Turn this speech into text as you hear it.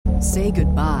Say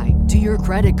goodbye to your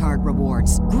credit card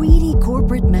rewards. Greedy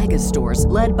corporate mega stores,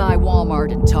 led by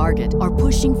Walmart and Target, are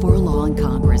pushing for a law in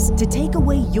Congress to take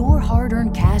away your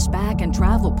hard-earned cash back and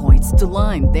travel points to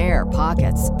line their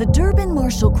pockets. The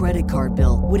Durbin-Marshall credit card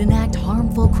bill would enact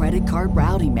harmful credit card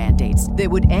routing mandates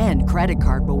that would end credit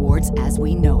card rewards as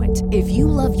we know it. If you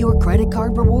love your credit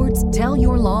card rewards, tell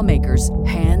your lawmakers,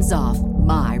 hands off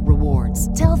my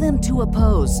rewards. Tell them to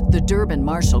oppose the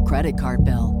Durbin-Marshall credit card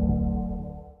bill.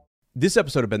 This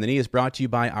episode of Bend the Knee is brought to you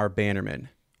by our bannermen,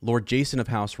 Lord Jason of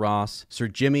House Ross, Sir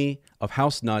Jimmy of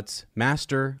House Nuts,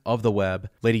 Master of the Web,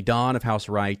 Lady Dawn of House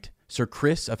Wright, Sir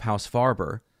Chris of House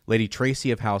Farber, Lady Tracy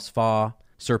of House Faw,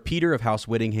 Sir Peter of House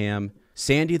Whittingham,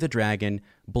 Sandy the Dragon,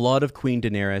 Blood of Queen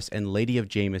Daenerys and Lady of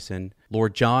Jameson,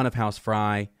 Lord John of House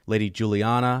Fry, Lady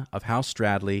Juliana of House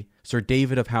Stradley, Sir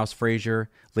David of House Fraser,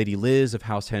 Lady Liz of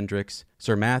House Hendricks,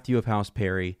 Sir Matthew of House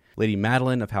Perry, Lady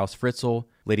Madeline of House Fritzl,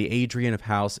 Lady Adrian of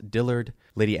House Dillard,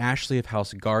 Lady Ashley of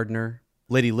House Gardner,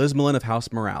 Lady Lismelin of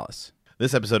House Morales.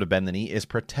 This episode of Bend the Knee is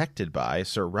protected by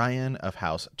Sir Ryan of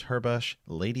House Turbush,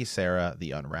 Lady Sarah the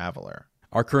Unraveler.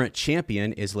 Our current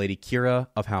champion is Lady Kira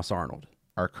of House Arnold.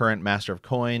 Our current Master of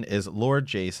Coin is Lord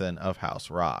Jason of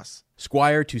House Ross.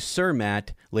 Squire to Sir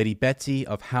Matt, Lady Betsy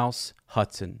of House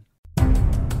Hudson.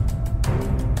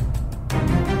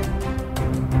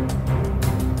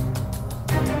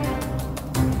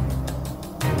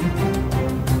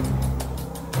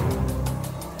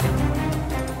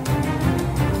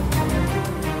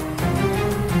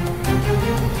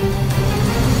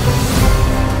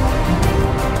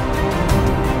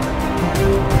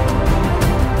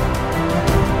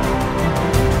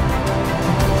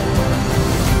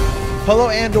 Hello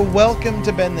and welcome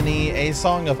to Bend the Knee, a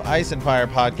Song of Ice and Fire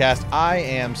podcast. I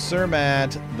am Sir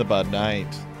Matt, the Bud Knight.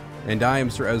 And I am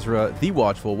Sir Ezra, the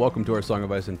Watchful. Welcome to our Song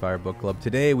of Ice and Fire book club.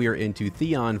 Today we are into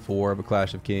Theon 4 of A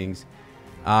Clash of Kings.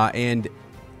 And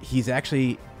he's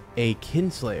actually a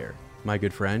kinslayer, my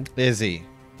good friend. Is he?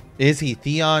 Is he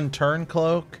Theon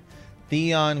Turncloak,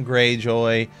 Theon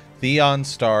Greyjoy, Theon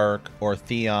Stark, or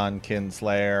Theon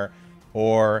Kinslayer?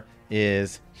 Or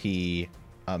is he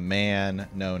a man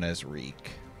known as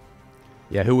Reek?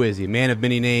 Yeah, who is he? Man of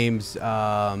many names.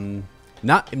 Not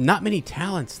many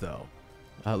talents though.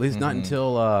 At least not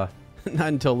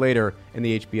until later in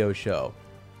the HBO show.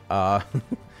 I'm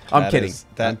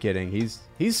kidding.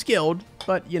 He's skilled,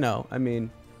 but I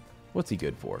mean, what's he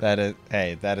good for? That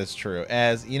is true.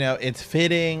 As you know, it's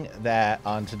fitting that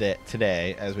on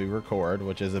today as we record,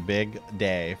 which is a big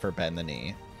day for Bend the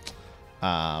Knee.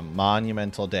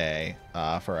 Monumental day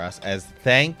for us, as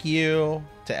thank you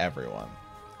to everyone.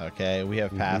 Okay, we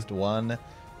have passed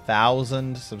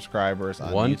 1,000 subscribers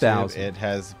on 1,000. YouTube. It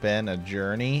has been a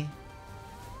journey.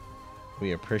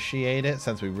 We appreciate it.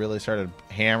 Since we really started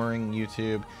hammering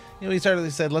YouTube, we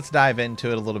said let's dive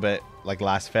into it a little bit, like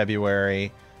last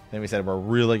February. Then we said we're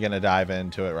really going to dive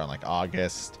into it around like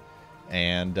August.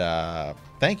 And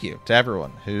thank you to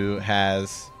everyone who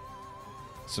has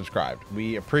subscribed.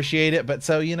 We appreciate it. But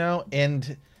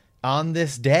and on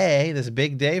this day, this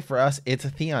big day for us, it's a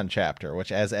Theon chapter,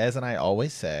 which as Ez and I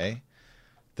always say,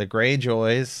 the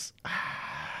Greyjoys,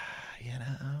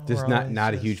 just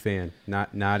not a huge fan.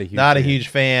 Not a huge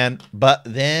fan. But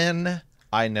then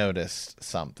I noticed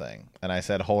something and I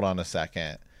said, hold on a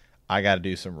second. I got to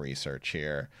do some research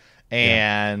here.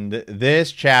 And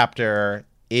this chapter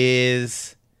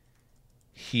is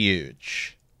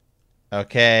huge.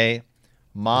 Okay.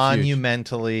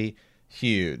 Monumentally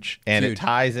huge. And it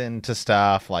ties into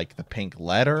stuff like the Pink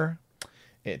Letter.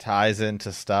 It ties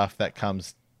into stuff that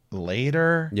comes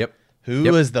later. Yep.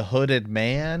 Who is the hooded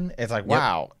man? It's like,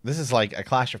 wow, this is like a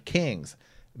Clash of Kings.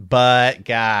 But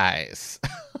guys,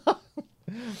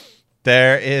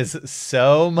 there is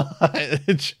so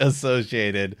much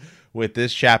associated with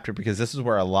this chapter, because this is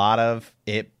where a lot of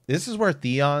it, this is where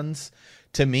Theon's,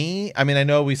 to me, I mean, I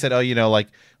know we said, like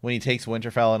when he takes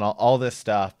Winterfell and all this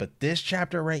stuff, but this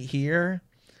chapter right here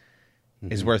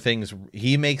is where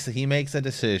he makes a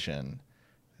decision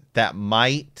that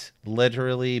might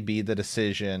literally be the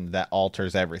decision that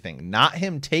alters everything. Not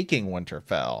him taking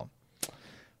Winterfell,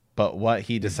 but what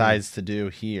he decides to do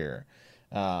here.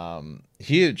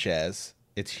 Huge, as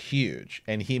it's huge,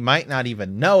 and he might not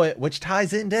even know it, which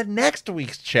ties into next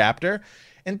week's chapter,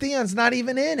 and Theon's not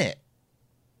even in it.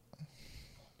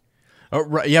 Oh,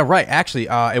 right, yeah, right. Actually,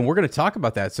 and we're going to talk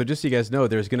about that. So just so you guys know,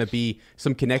 there's going to be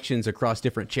some connections across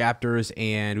different chapters,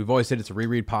 and we've always said it's a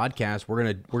reread podcast. We're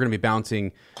gonna be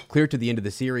bouncing clear to the end of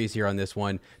the series here on this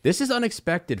one. This is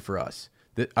unexpected for us.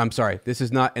 I'm sorry, this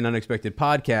is not an unexpected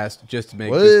podcast. Just to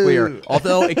make this clear,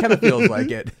 although it kind of feels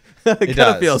like it. It kind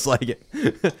does. of feels like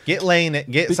it. Get Lane. Get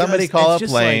Because somebody call it's up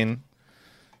just Lane.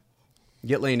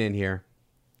 Get Lane in here.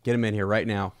 Get him in here right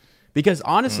now. Because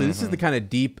honestly, this is the kind of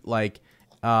deep, like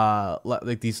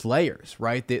these layers,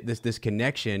 right? This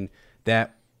connection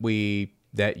that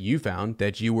you found,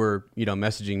 that you were,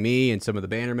 messaging me and some of the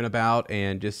Bannermen about,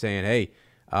 and just saying, hey,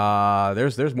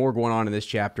 there's more going on in this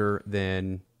chapter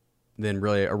than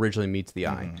really originally meets the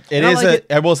eye. It is.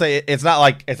 I will say it's not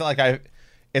like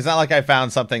I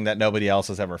found something that nobody else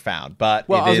has ever found. But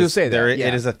well, I was going to say that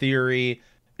it is a theory.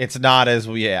 It's not as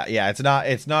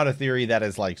It's not a theory that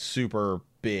is like super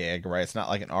big, right? It's not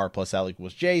like an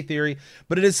R+L=J theory,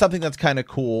 but it is something that's kind of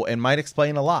cool and might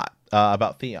explain a lot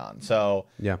about Theon. So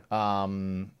yeah.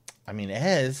 There's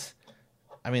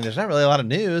not really a lot of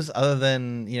news other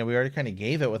than we already kind of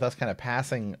gave it with us kind of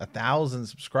passing 1,000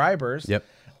 subscribers. Yep.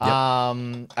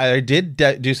 I did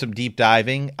do some deep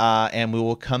diving, and we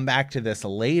will come back to this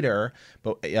later.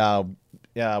 But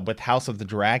with House of the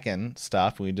Dragon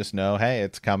stuff, we just know, hey,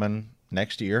 it's coming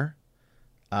next year.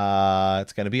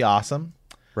 It's going to be awesome.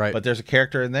 Right. But there's a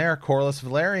character in there, Corlys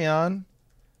Velaryon,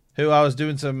 who I was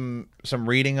doing some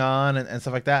reading on and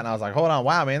stuff like that. And I was like, hold on,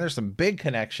 wow, man, there's some big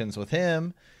connections with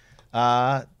him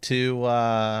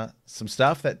to some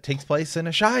stuff that takes place in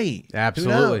Asshai.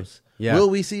 Absolutely. Who knows? Yeah. Will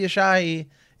we see Asshai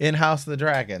in House of the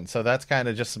Dragon? So that's kind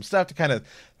of just some stuff to kind of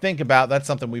think about. That's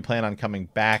something we plan on coming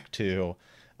back to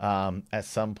at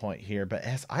some point here. But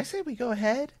as I say, we go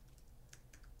ahead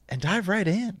and dive right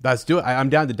in. Let's do it. I'm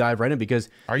down to dive right in because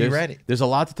Are you ready? There's a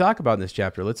lot to talk about in this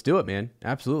chapter. Let's do it, man.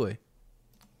 Absolutely.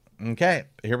 Okay,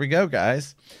 here we go,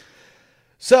 guys.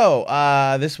 So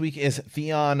this week is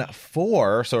Theon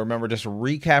 4. So remember, just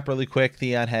recap really quick.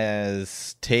 Theon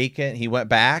he went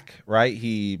back,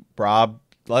 right?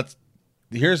 Let's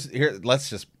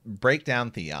just break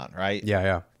down Theon, right?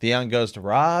 Yeah. Theon goes to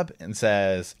Robb and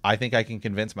says, I think I can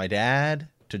convince my dad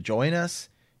to join us.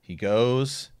 He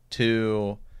goes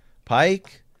to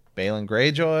Pike. Balon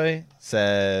Greyjoy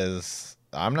says,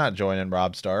 I'm not joining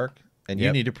Robb Stark, and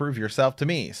you need to prove yourself to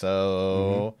me.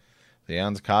 So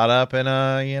Theon's caught up in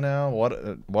what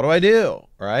do I do?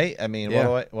 Right? I mean,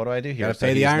 what do I do here? Gotta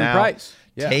pay the iron price.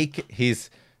 Yeah.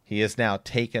 He is now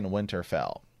taken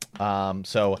Winterfell.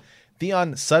 So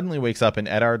Theon suddenly wakes up in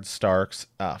Eddard Stark's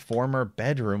former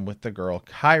bedroom with the girl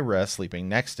Kyra sleeping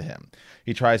next to him.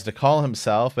 He tries to call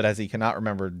himself, but as he cannot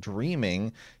remember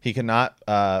dreaming, he cannot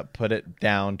put it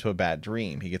down to a bad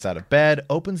dream. He gets out of bed,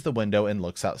 opens the window, and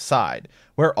looks outside,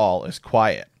 where all is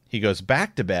quiet. He goes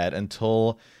back to bed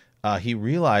until he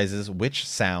realizes which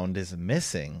sound is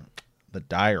missing: the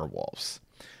direwolves.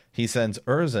 He sends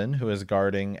Erzin, who is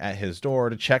guarding at his door,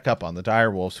 to check up on the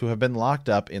direwolves who have been locked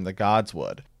up in the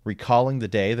Godswood. Recalling the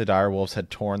day the direwolves had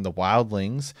torn the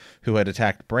wildlings who had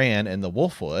attacked Bran in the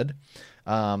Wolfwood,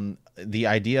 the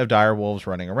idea of direwolves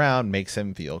running around makes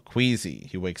him feel queasy.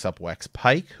 He wakes up Wex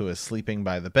Pike, who is sleeping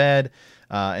by the bed,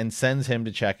 and sends him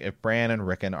to check if Bran and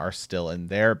Rickon are still in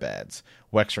their beds.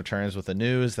 Wex returns with the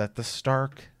news that the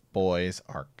Stark boys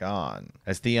are gone.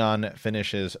 As Theon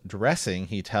finishes dressing,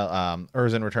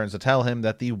 Erzin returns to tell him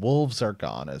that the wolves are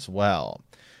gone as well.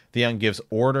 Theon gives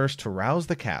orders to rouse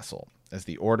the castle. As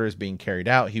the order is being carried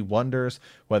out, he wonders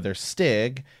whether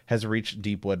Stig has reached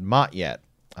Deepwood Motte yet,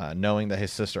 knowing that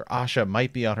his sister Asha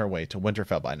might be on her way to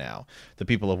Winterfell by now. The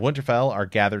people of Winterfell are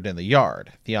gathered in the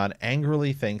yard. Theon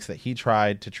angrily thinks that he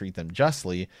tried to treat them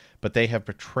justly, but they have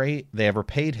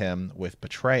repaid him with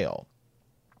betrayal.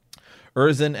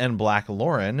 Erzin and Black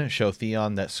Lauren show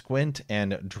Theon that Squint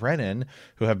and Drennan,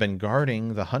 who have been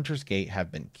guarding the Hunter's Gate,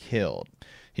 have been killed.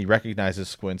 He recognizes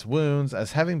Squint's wounds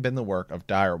as having been the work of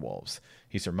direwolves.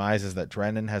 He surmises that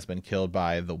Drennan has been killed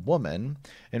by the woman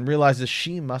and realizes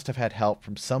she must have had help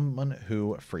from someone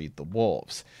who freed the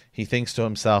wolves. He thinks to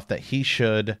himself that he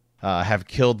should have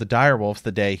killed the direwolves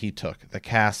the day he took the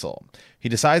castle. He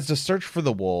decides to search for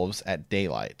the wolves at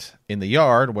daylight, in the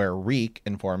yard where Reek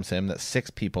informs him that 6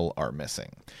 people are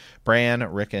missing: Bran,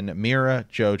 Rickon, Mira,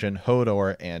 Jojen,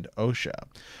 Hodor, and Osha.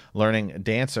 Learning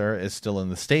Dancer is still in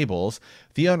the stables,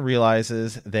 Theon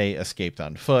realizes they escaped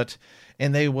on foot,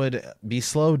 and they would be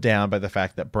slowed down by the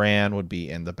fact that Bran would be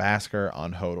in the Basker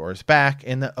on Hodor's back,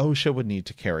 and that Osha would need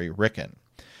to carry Rickon.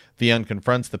 Theon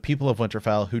confronts the people of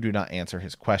Winterfell, who do not answer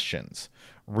his questions.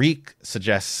 Reek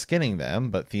suggests skinning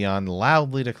them, but Theon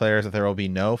loudly declares that there will be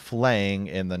no flaying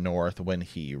in the north when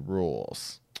he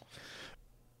rules.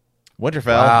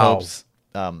 Winterfell hopes...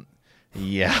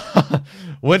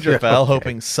 Winterfell,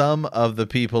 hoping some of the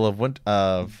people of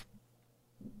Winterfell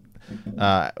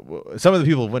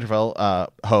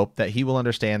hope that he will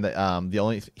understand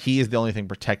that he is the only thing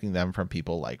protecting them from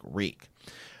people like Reek.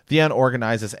 Theon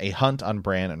organizes a hunt on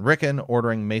Bran and Rickon,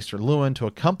 ordering Maester Luwin to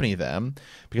accompany them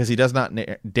because he does not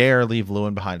dare leave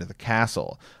Luwin behind at the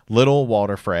castle. Little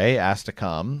Walder Frey asks to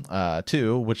come,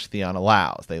 too, which Theon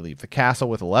allows. They leave the castle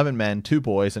with 11 men, 2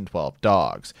 boys, and 12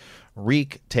 dogs.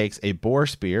 Reek takes a boar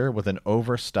spear with an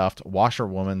overstuffed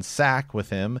washerwoman's sack with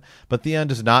him, but Theon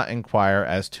does not inquire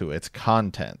as to its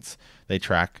contents. They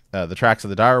track the tracks of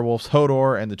the direwolves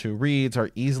Hodor and the 2 reeds are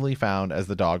easily found as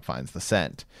the dog finds the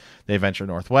scent. They venture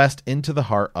northwest into the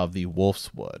heart of the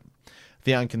Wolf's Wood.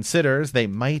 Theon considers they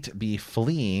might be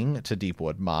fleeing to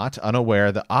Deepwood Motte,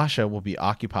 unaware that Asha will be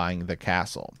occupying the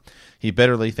castle. He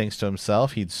bitterly thinks to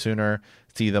himself he'd sooner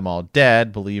see them all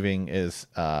dead, believing it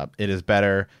is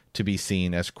better to be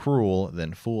seen as cruel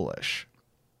than foolish.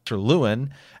 Sir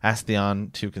Luwin asks Theon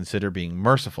to consider being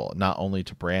merciful, not only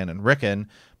to Bran and Rickon,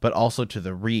 but also to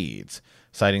the Reeds,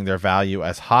 citing their value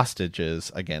as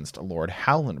hostages against Lord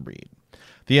Howland Reed.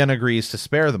 Theon agrees to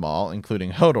spare them all,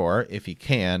 including Hodor, if he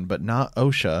can, but not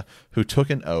Osha, who took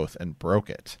an oath and broke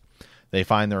it. They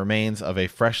find the remains of a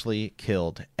freshly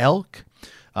killed elk,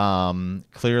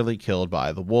 clearly killed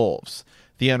by the wolves.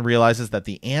 Theon realizes that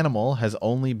the animal has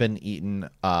only been eaten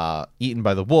by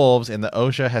the wolves, and that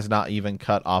Osha has not even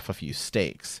cut off a few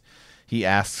steaks. He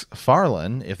asks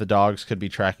Farlan if the dogs could be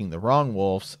tracking the wrong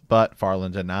wolves, but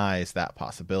Farlan denies that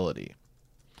possibility.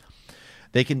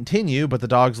 They continue, but the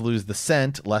dogs lose the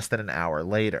scent less than an hour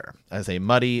later. As a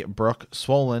muddy brook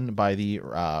swollen by the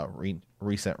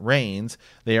recent rains,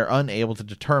 they are unable to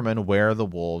determine where the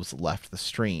wolves left the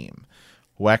stream.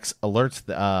 Wex alerts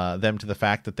them to the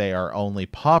fact that there's only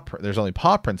paw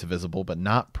prints visible, but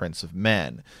not prints of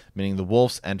men, meaning the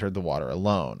wolves entered the water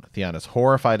alone. Theon is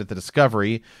horrified at the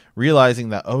discovery, realizing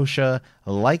that Osha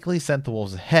likely sent the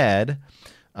wolves ahead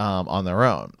on their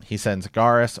own. He sends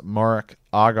Garrus, Murak,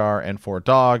 Agar, and 4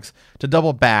 dogs to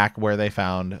double back where they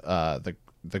found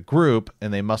the group,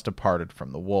 and they must have parted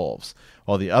from the wolves.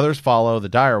 While the others follow the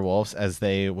direwolves, as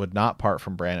they would not part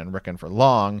from Bran and Rickon for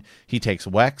long, he takes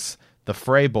Wex, the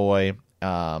Frey boy,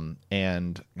 and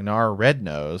Gnar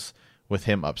Rednose with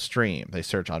him upstream. They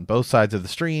search on both sides of the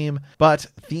stream, but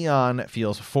Theon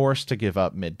feels forced to give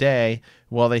up midday,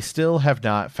 while they still have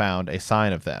not found a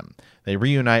sign of them. They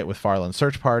reunite with Farlan's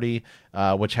search party,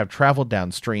 which have traveled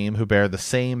downstream, who bear the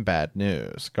same bad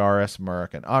news. Garrus,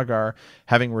 Murak, and Agar,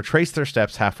 having retraced their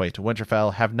steps halfway to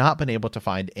Winterfell, have not been able to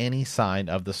find any sign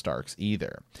of the Starks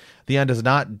either. Theon does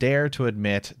not dare to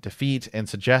admit defeat and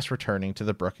suggests returning to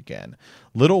the brook again.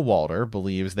 Little Walder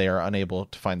believes they are unable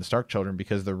to find the Stark children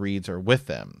because the Reeds are with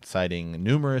them, citing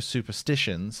numerous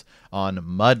superstitions on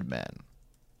mudmen.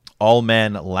 All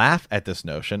men laugh at this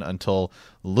notion until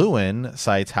Luwin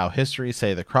cites how histories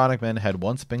say the Chronicmen had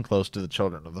once been close to the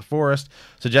Children of the Forest,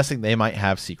 suggesting they might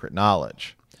have secret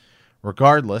knowledge.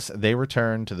 Regardless, they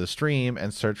return to the stream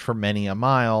and search for many a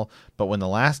mile, but when the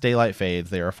last daylight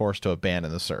fades, they are forced to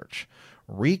abandon the search.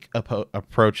 Reek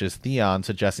approaches Theon,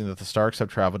 suggesting that the Starks have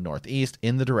traveled northeast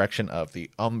in the direction of the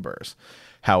Umbers.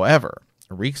 However,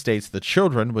 Reek states the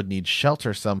children would need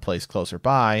shelter someplace closer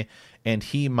by, and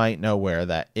he might know where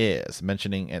that is,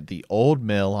 mentioning at the old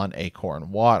mill on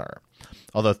Acorn Water.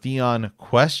 Although Theon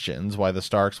questions why the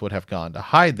Starks would have gone to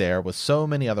hide there with so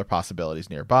many other possibilities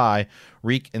nearby,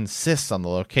 Reek insists on the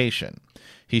location.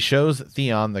 He shows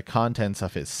Theon the contents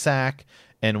of his sack,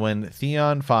 and when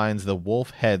Theon finds the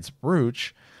wolf head's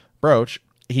brooch,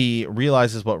 he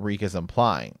realizes what Reek is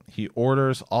implying. He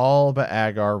orders all but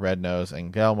Agar, Rednose,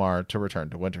 and Gelmar to return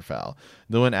to Winterfell.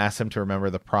 Luwin asks him to remember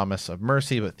the promise of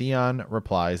mercy, but Theon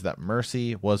replies that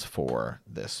mercy was for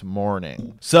this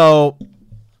morning. So,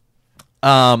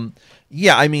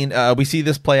 we see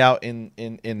this play out in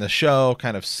the show,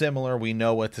 kind of similar. We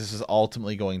know what this is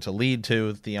ultimately going to lead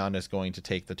to. Theon is going to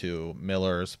take the 2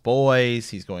 Miller's boys.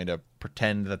 He's going to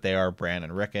pretend that they are Bran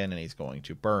and Rickon, and he's going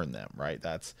to burn them, right?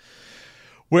 That's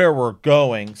where we're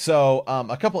going. So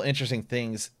a couple interesting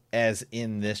things as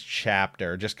in this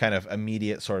chapter, just kind of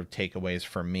immediate sort of takeaways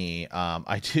for me.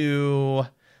 I do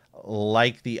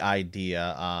like the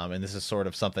idea, and this is sort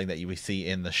of something that we see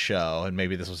in the show, and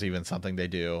maybe this was even something they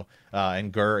do,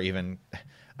 and Gur even,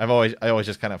 I always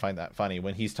just kind of find that funny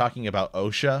when he's talking about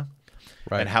Osha,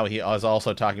 right, and how he was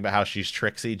also talking about how she's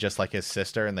tricksy, just like his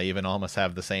sister, and they even almost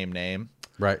have the same name.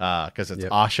 Right, because it's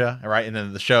Asha, right? And then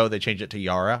in the show they change it to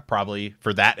Yara, probably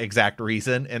for that exact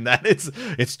reason, and that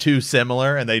it's too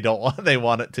similar, and they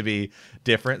want it to be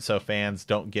different, so fans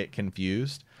don't get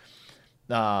confused.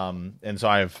 And so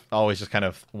I've always just kind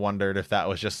of wondered if that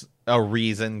was just a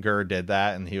reason Gur did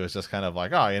that, and he was just kind of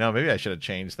like, oh, maybe I should have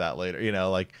changed that later.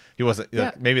 Like he wasn't. Yeah.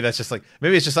 Like, maybe that's just like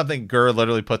maybe it's just something Gur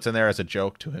literally puts in there as a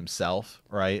joke to himself,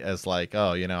 right? As like,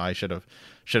 oh, I should have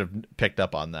picked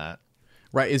up on that.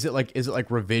 Right. Is it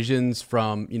like revisions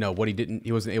from, what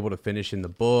he wasn't able to finish in the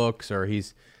books, or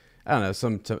he's, I don't know,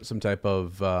 some type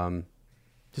of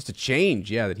just a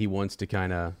change, that he wants to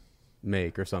kind of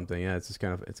make or something. Yeah, it's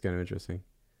kind of interesting.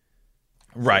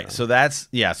 Right. So that's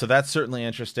certainly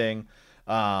interesting.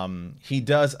 He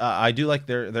does. I do like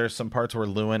there's some parts where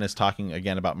Luwin is talking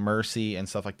again about mercy and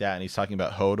stuff like that, and he's talking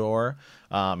about Hodor,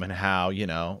 and how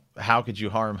how could you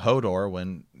harm Hodor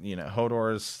when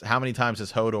Hodor's, how many times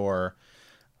has Hodor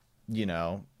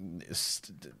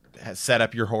has set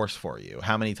up your horse for you?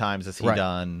 How many times has he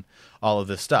done all of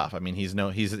this stuff? I mean, he's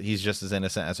just as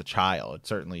innocent as a child.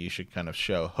 Certainly, you should kind of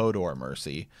show Hodor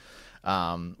mercy.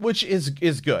 Which is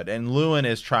good, and Luwin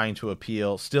is trying to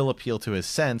appeal to his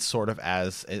sense, sort of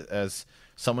as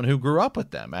someone who grew up with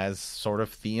them, as sort of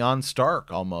Theon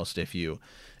Stark almost, if you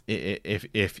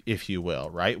will,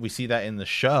 right? We see that in the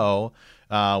show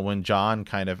when Jon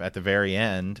kind of at the very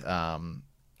end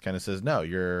kind of says, no,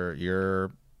 you're a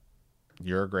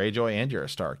Greyjoy and you're a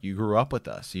Stark. You grew up with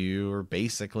us. You're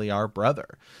basically our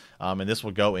brother, and this will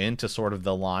go into sort of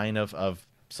the line of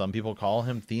some people call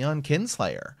him Theon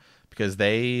Kinslayer. Because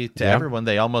everyone,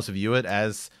 they almost view it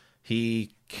as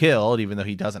he killed, even though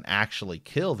he doesn't actually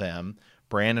kill them,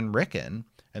 Bran and Rickon,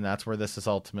 and that's where this is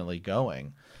ultimately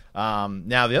going.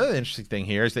 Now, the other interesting thing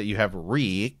here is that you have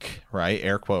Reek, right,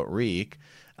 air quote Reek,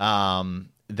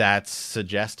 that's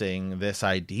suggesting this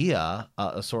idea,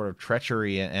 a sort of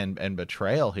treachery and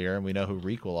betrayal here, and we know who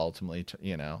Reek will ultimately,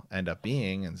 end up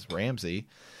being, and it's Ramsay.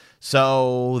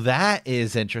 So that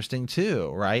is interesting too,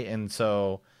 right? And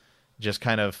so just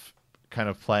kind of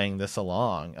playing this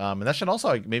along, and that should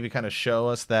also maybe kind of show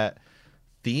us that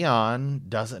Theon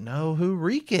doesn't know who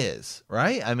Reek is,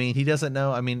 right? I mean, he doesn't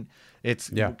know. I mean, it's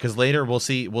because later we'll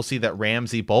see that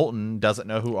Ramsay Bolton doesn't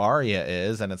know who Arya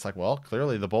is, and it's like, well,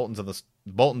 clearly the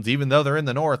Boltons, even though they're in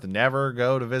the North, never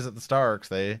go to visit the Starks.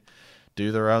 They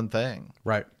do their own thing,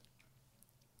 right?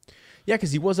 Yeah,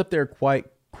 because he was up there quite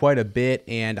a bit,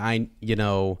 and I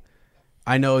know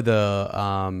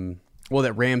the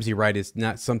that Ramsay, right, is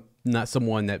not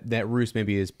someone that Roose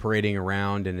maybe is parading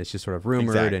around, and it's just sort of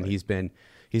rumored. Exactly. And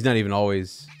he's not even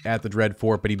always at the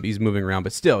Dreadfort, but he's moving around.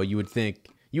 But still, you would think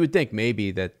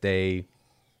maybe that they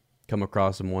come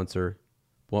across him once in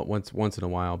a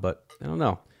while. But I don't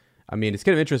know. I mean, it's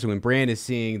kind of interesting when Bran is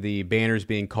seeing the banners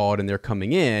being called and they're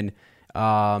coming in.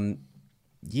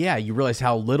 You realize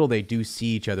how little they do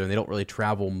see each other, and they don't really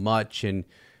travel much. And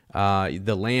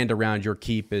the land around your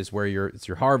keep is where it's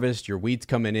your harvest, your wheat's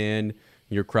coming in,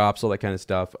 your crops, all that kind of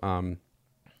stuff,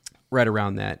 right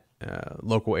around that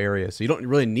local area. So you don't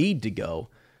really need to go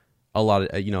a lot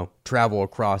of, travel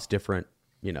across different,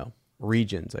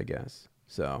 regions, I guess.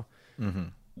 So,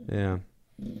 yeah.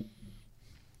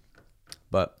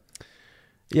 But,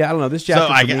 yeah, I don't know. This chapter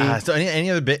so any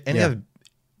other,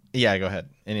 yeah, go ahead.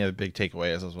 Any other big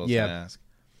takeaways I was going to ask?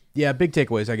 Yeah, big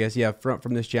takeaways, I guess,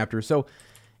 from this chapter. So,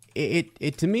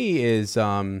 it to me is,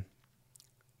 good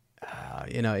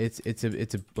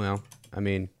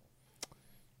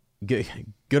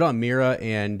on Mira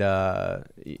and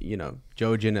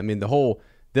Jojen. I mean, the whole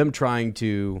them trying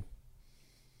to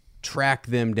track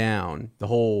them down, the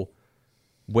whole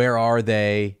where are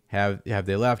they? Have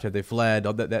they left? Have they fled?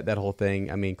 All that whole thing.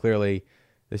 I mean, clearly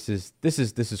this is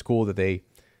cool that they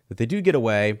do get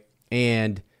away,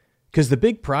 and because the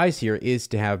big prize here is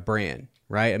to have Bran.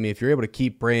 Right? I mean, if you're able to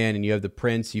keep Bran and you have the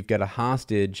prince, you've got a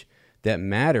hostage that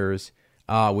matters.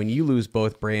 When you lose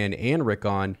both Bran and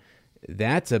Rickon,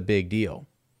 that's a big deal.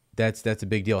 That's a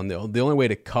big deal. And the only way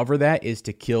to cover that is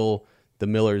to kill the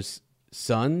Miller's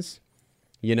sons,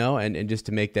 and just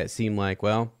to make that seem like,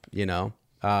 well,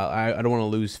 I don't want to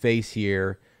lose face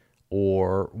here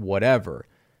or whatever.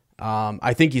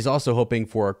 I think he's also hoping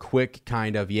for a quick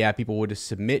kind of, people would just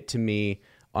submit to me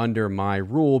under my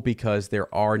rule because there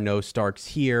are no Starks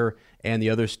here and the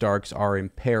other Starks are in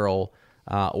peril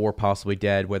or possibly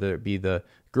dead, whether it be the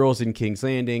girls in King's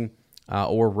Landing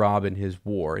or Robb in his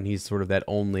war. And he's sort of that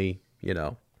only,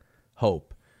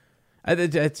 hope.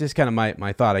 It's just kind of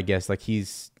my thought, I guess. Like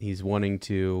he's wanting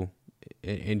to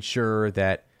ensure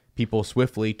that people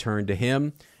swiftly turn to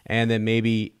him, and then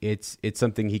maybe it's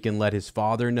something he can let his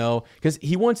father know, because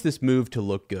he wants this move to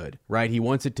look good, right? He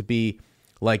wants it to be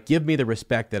like, give me the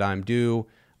respect that I'm due.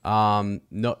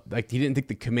 No, like he didn't think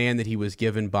the command that he was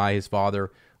given by his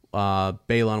father,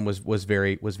 Balon, was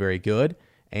very good,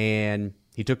 and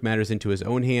he took matters into his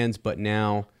own hands. But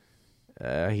now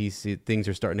things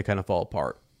are starting to kind of fall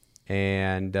apart,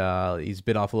 and he's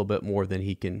bit off a little bit more than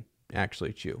he can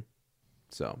actually chew.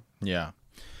 So yeah.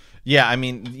 I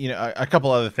mean, a couple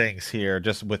other things here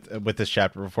just with this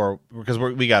chapter before, because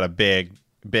we got a big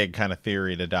kind of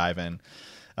theory to dive in.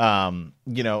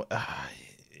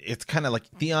 It's kind of like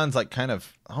Theon's like kind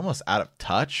of almost out of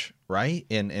touch, right?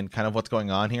 In kind of what's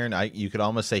going on here. And you could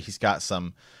almost say he's got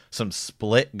some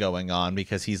split going on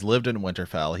because he's lived in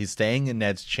Winterfell. He's staying in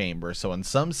Ned's chamber. So in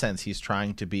some sense, he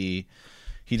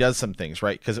does some things,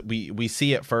 right? Because we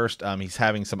see at first, he's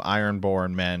having some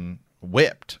Ironborn men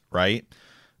whipped, right?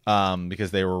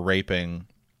 Because they were raping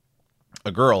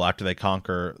a girl after they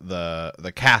conquer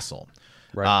the castle.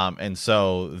 right. And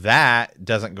so that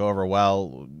doesn't go over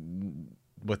well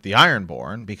with the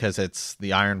Ironborn because it's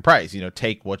the Iron Price,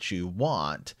 take what you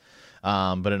want.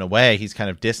 But in a way, he's kind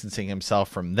of distancing himself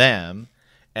from them.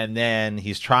 And then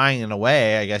he's trying, in a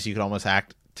way, I guess you could almost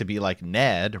act to be like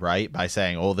Ned, right? By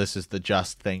saying, oh, this is the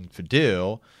just thing to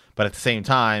do. But at the same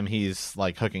time, he's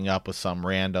like hooking up with some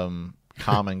random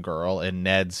common girl in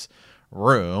Ned's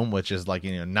room, which is like,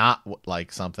 not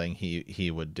like something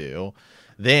he would do.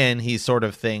 Then he sort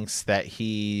of thinks that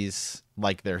he's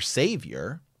like their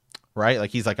savior, right?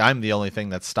 Like he's like, I'm the only thing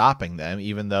that's stopping them,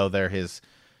 even though they're his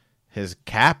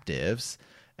captives.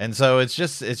 And so it's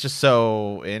just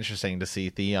so interesting to see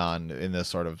Theon in this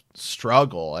sort of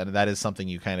struggle. And that is something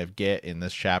you kind of get in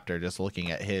this chapter, just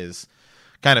looking at his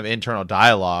kind of internal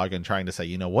dialogue and trying to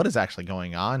say, what is actually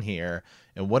going on here?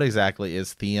 And what exactly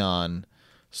is Theon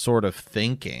sort of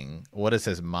thinking? What is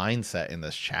his mindset in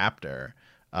this chapter?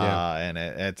 Yeah.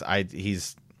 And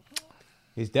he's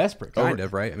desperate, kind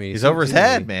of, right? I mean, he's over his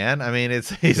head, man. I mean,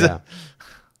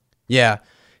 yeah.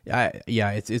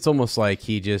 It's almost like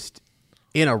he just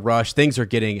in a rush. Things are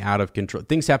getting out of control.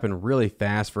 Things happen really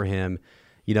fast for him.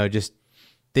 Just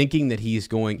thinking that he's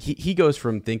going. He goes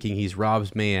from thinking he's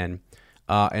Robb's man,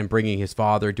 and bringing his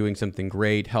father, doing something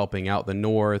great, helping out the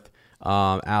North,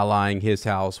 allying his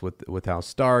house with House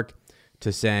Stark,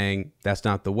 to saying that's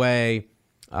not the way.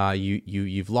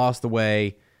 You've lost the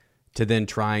way, to then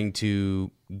trying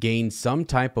to gain some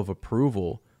type of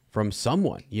approval from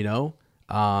someone,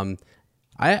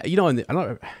 I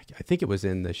think it was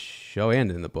in the show and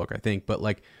in the book, I think, but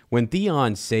like when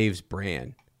Theon saves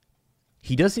Bran,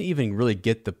 he doesn't even really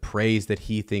get the praise that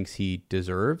he thinks he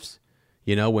deserves.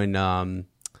 When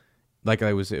like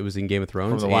it was in Game of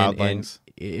Thrones, from the Wildlings.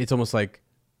 And it's almost like,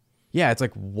 it's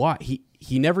like what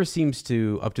he never seems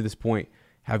to, up to this point,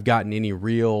 have gotten any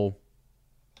real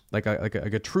like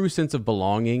a true sense of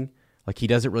belonging. Like he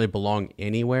doesn't really belong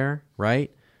anywhere, right?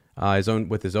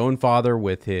 With his own father,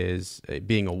 with his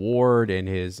being a ward, and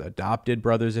his adopted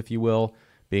brothers, if you will,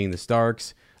 being the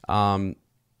Starks.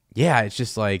 It's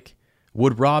just like,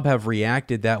 would Robb have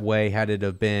reacted that way had it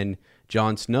have been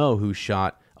Jon Snow who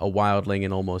shot a wildling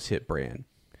and almost hit Bran?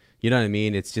 You know what I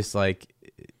mean? It's just like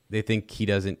they think he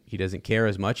doesn't care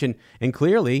as much, and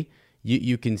clearly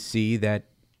you can see that.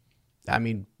 I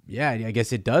mean, I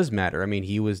guess it does matter. I mean,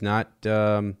 he was not.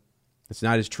 It's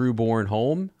not his true born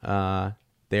home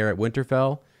there at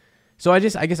Winterfell. So I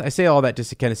guess I say all that just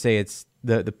to kind of say it's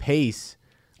the pace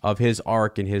of his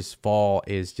arc and his fall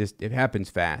is just, it happens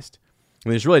fast. I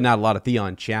mean, there's really not a lot of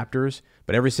Theon chapters,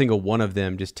 but every single one of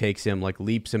them just takes him like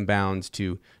leaps and bounds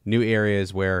to new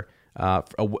areas where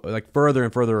like further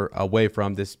and further away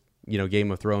from this,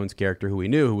 Game of Thrones character who we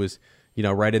knew, who was,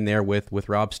 right in there with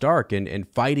Robb Stark and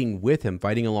fighting with him,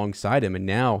 fighting alongside him. And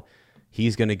now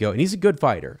he's going to go, and he's a good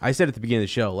fighter. I said at the beginning of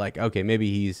the show, like, okay,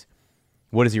 maybe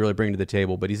what does he really bring to the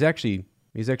table? But he's actually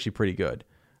pretty good.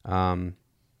 Right.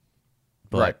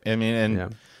 I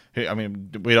mean,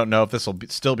 we don't know if this will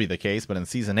still be the case, but in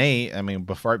season 8, I mean,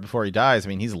 right before he dies, I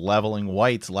mean, he's leveling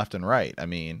whites left and right. I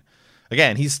mean,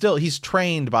 again, he's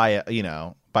trained by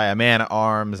a man at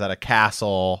arms at a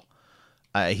castle.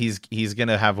 He's going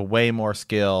to have way more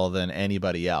skill than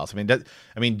anybody else. I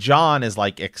mean, Jon is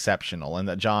like exceptional, and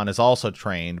that Jon is also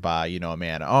trained by, a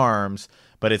man at arms,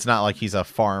 but it's not like he's a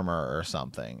farmer or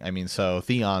something. I mean, so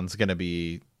Theon's going to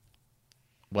be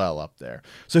well up there.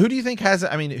 So who do you think has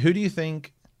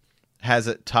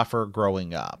it tougher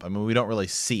growing up? I mean, we don't really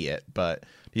see it, but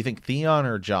do you think Theon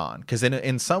or Jon? Because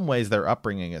in some ways their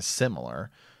upbringing is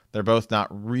similar. They're both not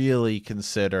really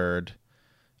considered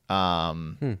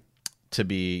to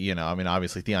be, I mean,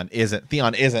 obviously Theon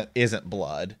isn't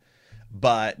blood,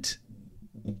 but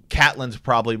Catelyn's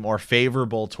probably more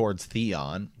favorable towards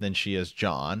Theon than she is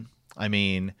Jon. I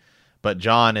mean, but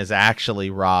Jon is actually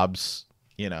Robb's,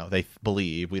 they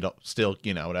believe, we don't still,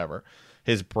 whatever,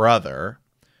 his brother.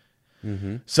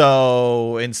 Mm-hmm.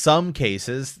 So in some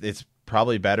cases it's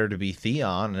probably better to be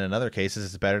Theon, and in other cases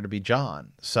it's better to be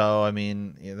Jon. So I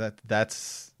mean,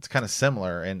 that's kind of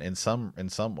similar in some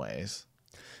ways.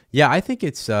 Yeah, I think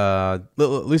it's at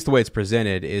least the way it's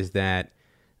presented is that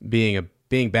being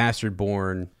bastard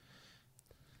born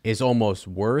is almost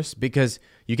worse, because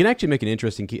you can actually make an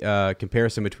interesting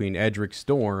comparison between Edric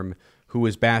Storm, who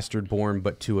was bastard born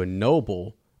but to a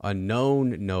noble, a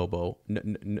known noble,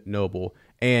 noble,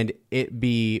 and it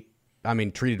be, I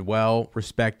mean, treated well,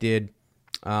 respected,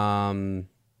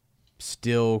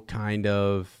 still kind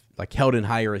of like held in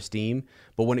higher esteem.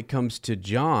 But when it comes to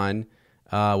Jon,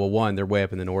 well, one, they're way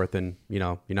up in the north, and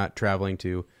you're not traveling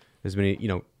to as many,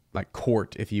 like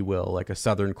court, if you will, like a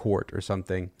southern court or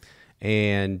something.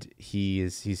 And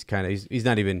he's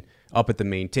not even up at the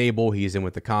main table. He's in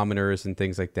with the commoners and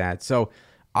things like that. So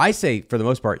I say, for the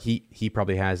most part, he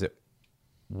probably has it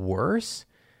worse.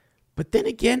 But then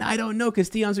again, I don't know, because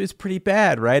Theon's is pretty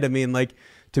bad, right? I mean, like,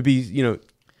 to be,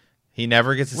 he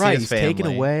never gets to see his family. He's taken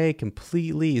away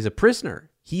completely. He's a prisoner.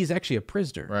 He's actually a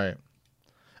prisoner. Right.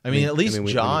 I mean, at least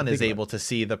Jon is able to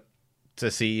see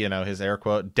his air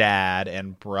quote dad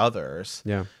and brothers.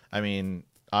 Yeah. I mean,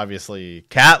 obviously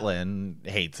Catelyn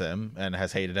hates him and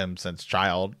has hated him since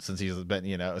he's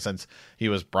been, since he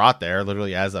was brought there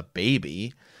literally as a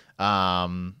baby.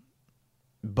 But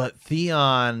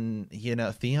Theon,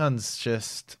 Theon's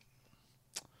just,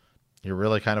 you're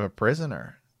really kind of a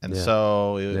prisoner. And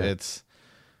so it's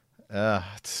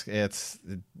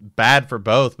bad for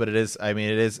both, but it is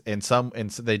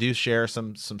they do share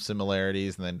some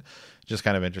similarities, and then just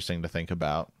kind of interesting to think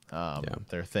about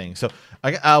their thing. So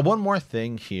one more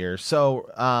thing here.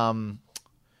 So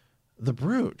the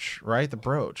brooch,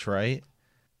 right?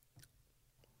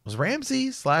 Was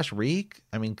Ramsay / Reek?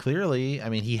 I mean, clearly,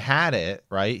 he had it,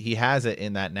 right? He has it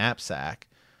in that knapsack.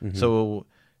 Mm-hmm. So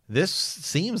this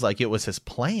seems like it was his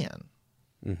plan.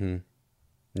 Mm-hmm.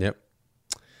 Yep.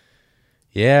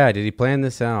 Yeah, did he plan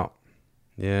this out?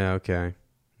 Yeah, okay.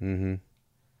 Mm-hmm.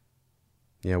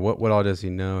 Yeah, what all does he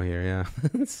know here? Yeah.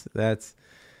 that's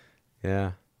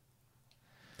yeah.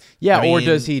 Yeah, or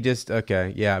does he just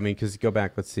okay, yeah, because go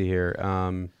back, let's see here.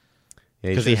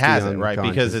 Because he has it, right?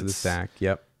 Because it's the sack.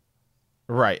 Yep.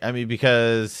 Right.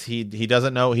 Because he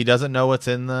doesn't know what's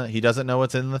in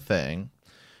the thing.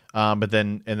 But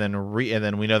then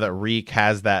we know that Reek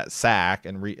has that sack,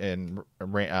 and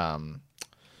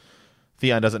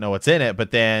Theon doesn't know what's in it,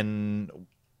 but then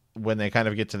when they kind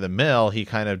of get to the mill, he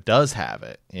kind of does have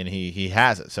it, and he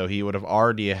has it. So he would have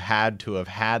already had to have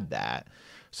had that.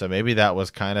 So maybe that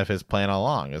was kind of his plan all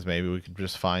along, is maybe we could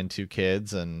just find two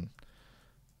kids, and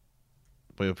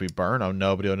if we burn them,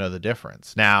 nobody will know the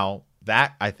difference. Now,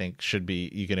 that I think should be,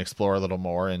 you can explore a little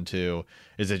more into,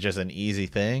 is it just an easy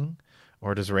thing?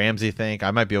 Or does Ramsay think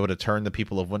I might be able to turn the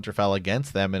people of Winterfell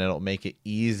against them, and it'll make it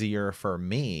easier for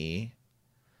me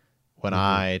when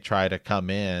I try to come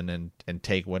in and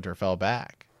take Winterfell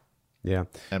back? Yeah.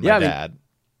 And my dad.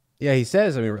 Yeah, he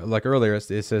says, like earlier, it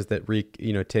says that Reek,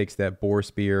 takes that boar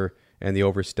spear and the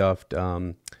overstuffed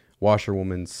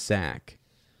washerwoman's sack.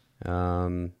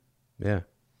 Yeah.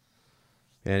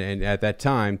 And at that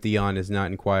time, Theon is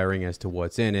not inquiring as to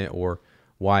what's in it or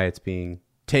why it's being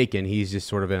taken. He's just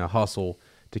sort of in a hustle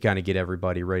to kind of get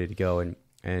everybody ready to go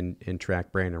and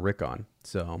track Bran and Rickon.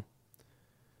 So,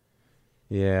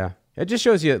 yeah. It just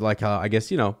shows you, like, how, I guess,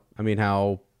 how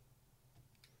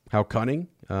cunning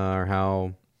or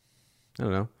how, I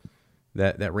don't know,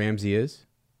 that Ramsay is.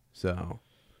 So,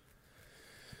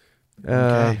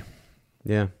 okay.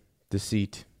 Yeah,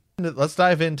 deceit. Let's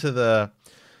dive into the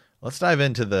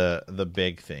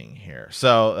big thing here.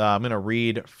 So I'm going to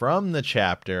read from the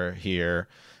chapter here.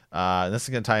 This is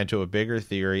going to tie into a bigger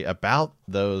theory about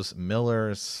those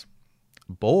Miller's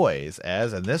boys,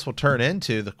 and this will turn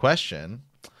into the question: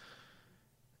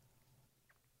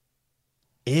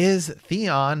 is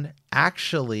Theon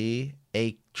actually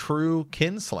a true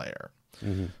kinslayer?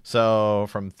 Mm-hmm. So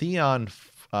from Theon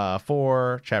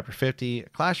 4, chapter 50,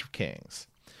 Clash of Kings.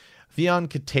 Theon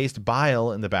could taste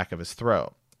bile in the back of his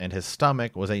throat, and his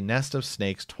stomach was a nest of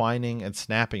snakes twining and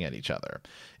snapping at each other.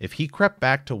 If he crept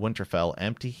back to Winterfell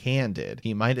empty-handed,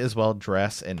 he might as well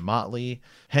dress in motley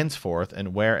henceforth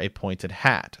and wear a pointed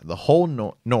hat. The whole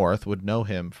north would know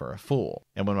him for a fool.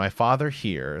 And when my father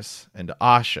hears, and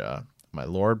Asha, my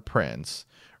lord prince,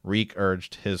 Reek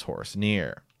urged his horse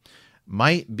near.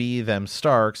 Might be them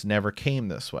Starks never came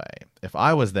this way. If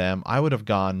I was them, I would have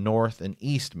gone north and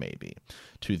east maybe,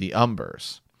 to the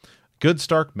Umbers. Good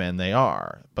Stark men they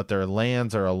are, but their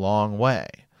lands are a long way.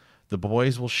 The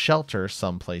boys will shelter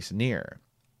someplace near.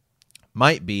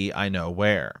 Might be I know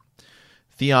where.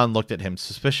 Theon looked at him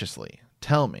suspiciously.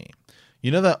 Tell me,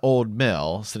 you know that old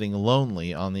mill sitting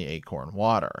lonely on the Acorn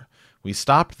Water? We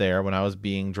stopped there when I was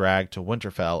being dragged to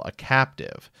Winterfell a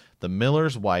captive. The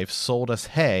miller's wife sold us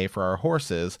hay for our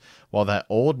horses while that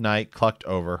old knight clucked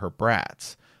over her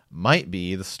brats. Might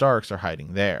be the Starks are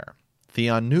hiding there.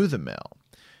 Theon knew the mill.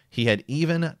 He had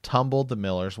even tumbled the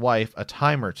miller's wife a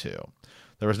time or two.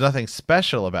 There was nothing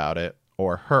special about it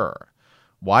or her.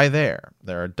 Why there?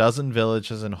 There are a dozen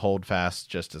villages in Holdfast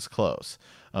just as close.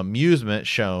 Amusement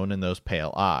shone in those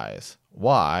pale eyes.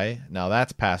 Why? Now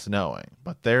that's past knowing.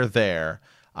 But they're there.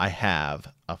 I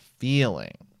have a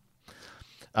feeling.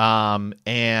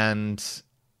 And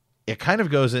it kind of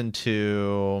goes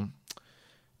into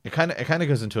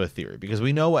a theory, because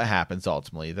we know what happens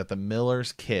ultimately, that the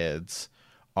miller's kids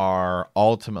are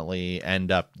ultimately end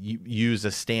up used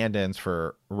as stand-ins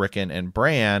for Rickon and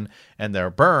Bran, and they're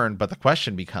burned. But the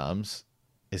question becomes,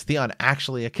 is Theon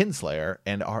actually a kinslayer,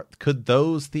 and could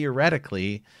those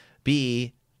theoretically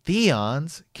be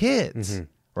Theon's kids?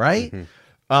 Right?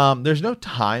 There's no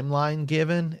timeline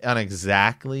given on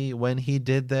exactly when he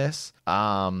did this,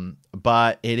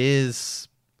 but it is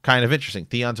kind of interesting.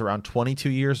 Theon's around 22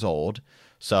 years old,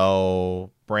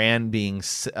 so Bran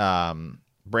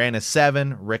is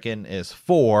 7, Rickon is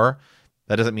 4.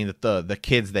 That doesn't mean that the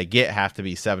kids they get have to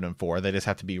be 7 and 4. They just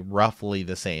have to be roughly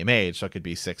the same age. So it could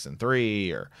be 6 and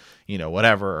 3, or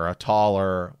whatever, or a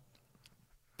taller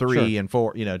 3 and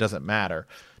 4. It doesn't matter,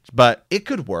 but it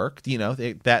could work.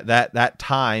 That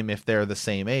time, if they're the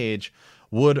same age,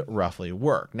 would roughly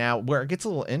work. Now, where it gets a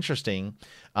little interesting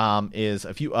is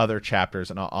a few other chapters,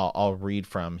 and I'll read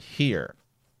from here.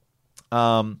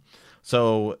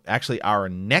 So actually our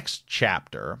next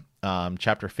chapter,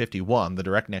 chapter 51, the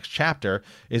direct next chapter,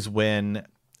 is when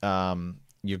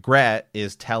Ygritte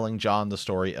is telling Jon the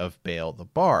story of Bael the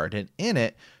Bard. And in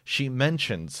it, she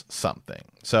mentions something.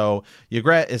 So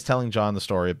Ygritte is telling Jon the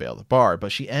story of Bael the Bard,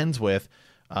 but she ends with,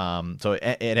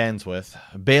 it ends with,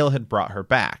 Bael had brought her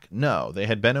back. No, they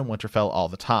had been in Winterfell all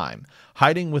the time,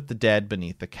 hiding with the dead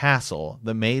beneath the castle.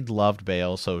 The maid loved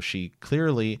Bael, so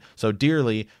dearly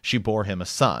she bore him a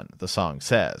son, the song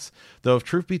says. Though if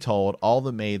truth be told, all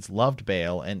the maids loved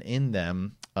Bael, and in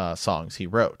them songs he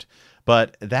wrote.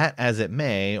 But that as it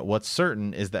may, what's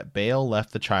certain is that Bael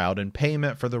left the child in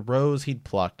payment for the rose he'd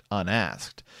plucked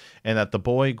unasked, and that the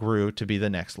boy grew to be the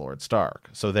next Lord Stark.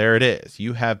 So there it is.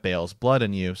 You have Bael's blood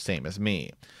in you, same as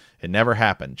me. It never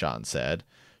happened, Jon said.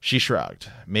 She shrugged.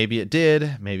 Maybe it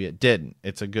did, maybe it didn't.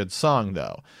 It's a good song,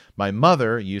 though. My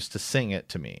mother used to sing it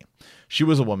to me. She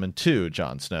was a woman, too,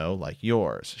 Jon Snow, like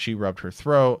yours. She rubbed her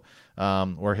throat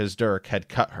where his dirk had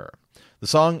cut her. The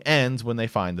song ends when they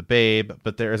find the babe,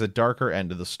 but there is a darker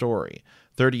end of the story.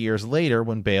 30 years later,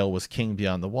 when Bael was king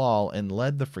beyond the wall and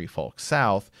led the free folk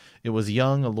south, it was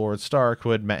young Lord Stark who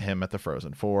had met him at the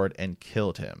frozen ford and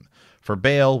killed him. For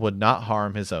Bael would not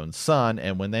harm his own son,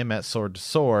 and when they met sword to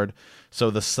sword,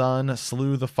 so the son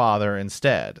slew the father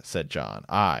instead, said Jon.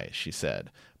 Aye, she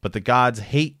said, but the gods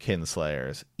hate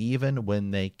kinslayers, even when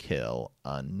they kill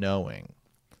unknowing.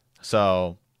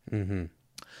 So...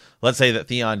 Let's say that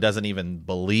Theon doesn't even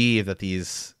believe that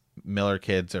these Miller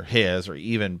kids are his, or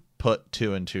even put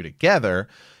 2 and 2 together.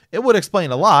 It would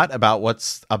explain a lot about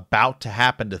what's about to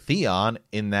happen to Theon,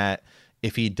 in that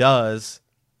if he does,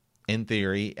 in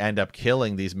theory, end up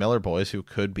killing these Miller boys who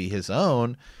could be his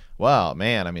own, well,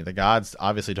 man, I mean, the gods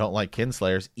obviously don't like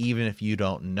kinslayers. Even if you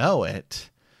don't know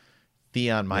it,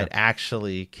 Theon might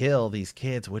actually kill these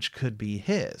kids, which could be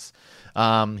his.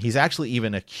 He's actually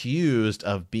even accused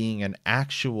of being an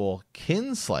actual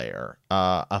kinslayer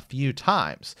a few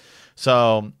times.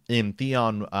 So in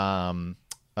Theon,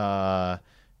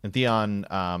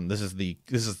 this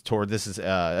is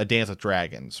A Dance with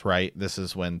Dragons, right? This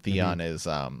is when Theon is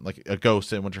like a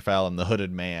ghost in Winterfell and the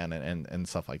Hooded Man and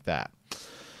stuff like that.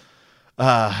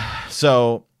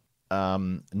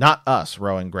 Not us,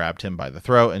 Rowan grabbed him by the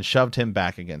throat and shoved him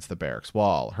back against the barracks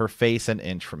wall, her face an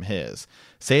inch from his.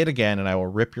 Say it again and I will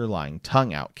rip your lying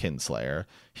tongue out, kinslayer.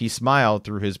 He smiled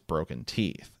through his broken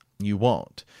teeth. You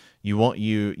won't.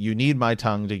 You need my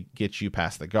tongue to get you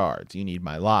past the guards. You need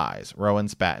my lies. Rowan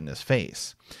spat in his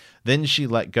face. Then she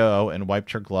let go and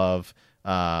wiped her gloved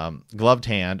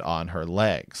hand on her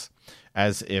legs,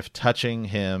 as if touching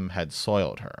him had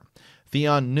soiled her.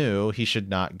 Theon knew he should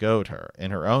not goad her.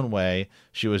 In her own way,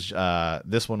 she was.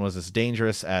 This one was as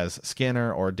dangerous as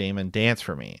Skinner or Damon Dance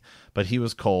for me. But he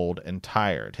was cold and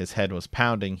tired. His head was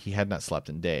pounding. He had not slept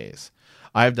in days.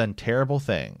 I have done terrible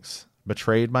things.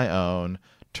 Betrayed my own.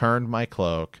 Turned my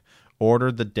cloak.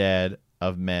 Ordered the death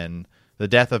of men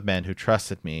who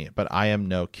trusted me. But I am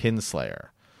no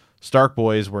kinslayer. Stark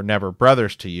boys were never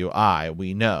brothers to you.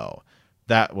 We know.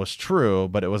 That was true,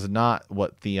 but it was not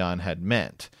what Theon had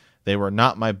meant. They were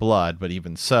not my blood, but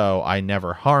even so, I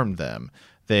never harmed them.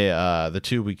 The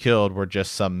two we killed were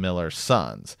just some miller's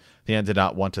sons. Theon did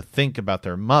not want to think about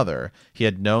their mother. He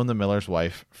had known the miller's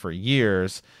wife for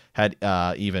years, had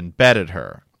even bedded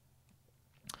her.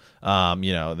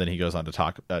 Then he goes on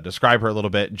to describe her a little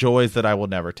bit. Joys that I will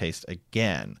never taste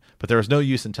again. But there was no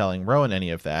use in telling Rowan any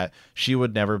of that. She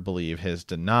would never believe his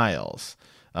denials.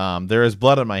 There is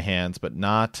blood on my hands, but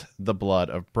not the blood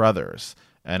of brothers,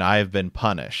 and I have been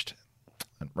punished.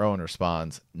 And Rowan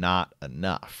responds, not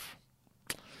enough.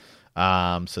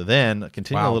 So then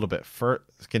continuing a little bit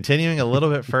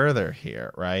further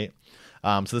here, right?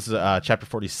 So this is chapter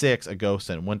 46, A Ghost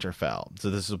in Winterfell.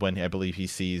 So this is when I believe he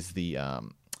sees the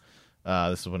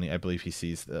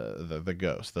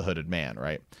ghost, the hooded man,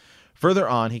 right? Further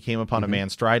on, he came upon a man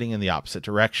striding in the opposite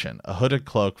direction, a hooded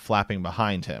cloak flapping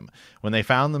behind him. When they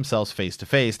found themselves face to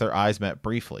face, their eyes met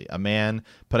briefly. A man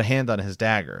put a hand on his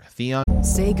dagger. Theon...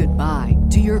 Say goodbye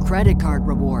to your credit card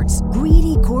rewards.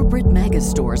 Greedy corporate mega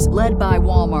stores, led by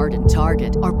Walmart and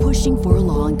Target, are pushing for a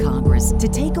law in Congress to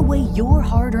take away your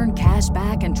hard-earned cash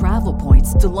back and travel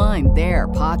points to line their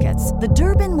pockets. The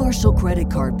Durbin-Marshall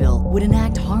credit card bill would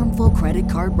enact harmful credit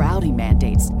card routing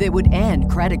mandates that would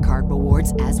end credit card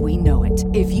rewards as we know it.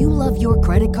 If you love your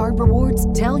credit card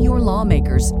rewards, tell your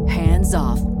lawmakers, hands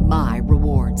off my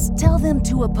rewards. Tell them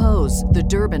to oppose the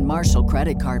Durbin-Marshall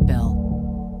credit card bill.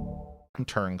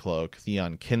 Turncloak,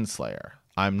 Theon Kinslayer.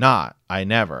 I'm not. I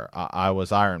never. I was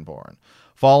Ironborn.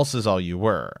 False is all you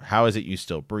were. How is it you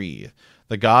still breathe?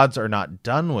 The gods are not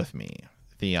done with me,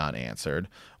 Theon answered,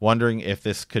 wondering if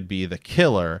this could be the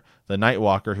killer, the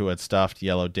Nightwalker who had stuffed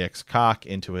Yellow Dick's cock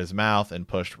into his mouth and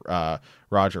pushed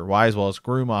Roger Wisewell's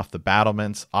groom off the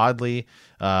battlements. Oddly,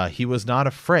 he was not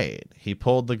afraid. He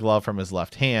pulled the glove from his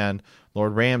left hand.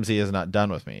 Lord Ramsay is not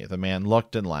done with me. The man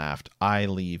looked and laughed. I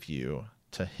leave you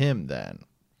to him then.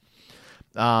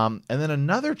 And then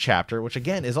another chapter, which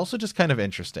again is also just kind of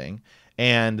interesting.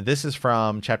 And this is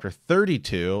from chapter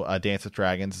 32, Dance with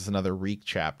Dragons. Is another Reek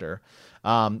chapter,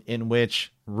 in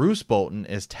which Roose Bolton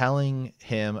is telling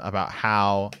him about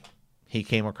how he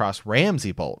came across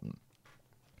Ramsay Bolton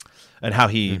and how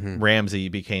Ramsay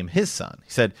became his son.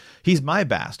 He said, he's my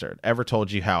bastard. Ever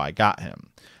told you how I got him?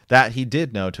 That he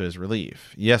did know to his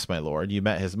relief. Yes, my lord, you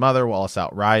met his mother whilst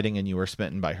out riding, and you were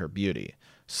smitten by her beauty.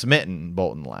 Smitten,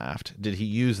 Bolton laughed. Did he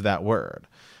use that word?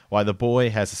 Why, the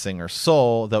boy has a singer's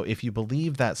soul, though if you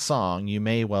believe that song, you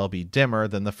may well be dimmer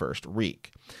than the first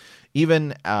reek.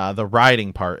 Even the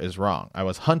riding part is wrong. I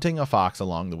was hunting a fox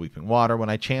along the Weeping Water when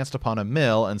I chanced upon a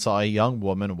mill and saw a young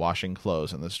woman washing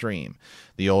clothes in the stream.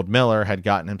 The old miller had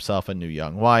gotten himself a new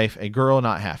young wife, a girl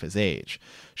not half his age.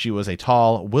 She was a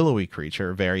tall, willowy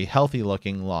creature, very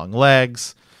healthy-looking, long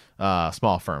legs,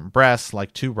 small, firm breasts,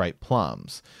 like two ripe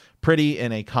plums. Pretty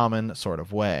in a common sort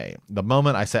of way. The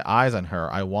moment I set eyes on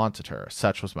her, I wanted her.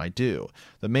 Such was my due.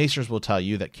 The maesters will tell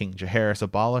you that King Jaehaerys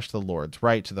abolished the Lord's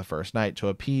right to the first night to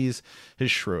appease his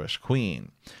shrewish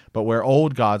queen. But where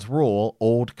old gods rule,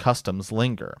 old customs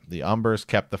linger. The Umbers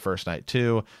kept the first night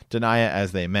too, deny it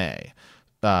as they may.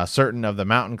 Certain of the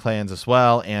mountain clans as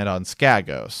well, and on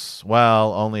Skagos.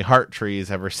 Well, only heart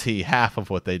trees ever see half of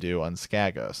what they do on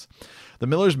Skagos. The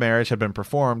miller's marriage had been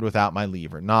performed without my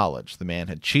leave or knowledge. The man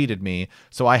had cheated me,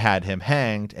 so I had him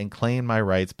hanged and claimed my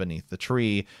rights beneath the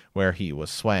tree where he was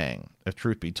swaying. If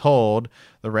truth be told,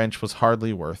 the wrench was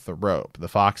hardly worth the rope. The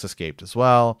fox escaped as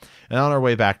well, and on our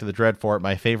way back to the Dreadfort,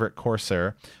 my favorite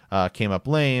courser came up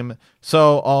lame.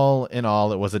 So all in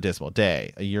all, it was a dismal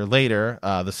day. A year later,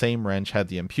 the same wrench had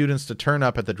the impudence to turn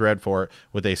up at the Dreadfort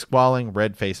with a squalling,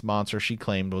 red-faced monster she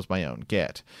claimed was my own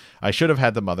git. I should have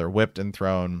had the mother whipped and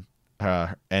thrown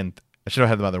her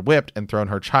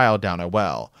child down a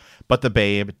well. But the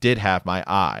babe did have my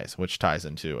eyes, which ties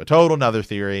into a total another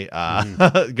theory.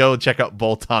 Go check out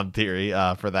Bolton theory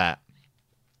for that.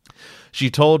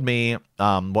 She told me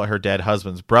what her dead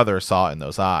husband's brother saw in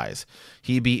those eyes.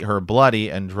 He beat her bloody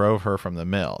and drove her from the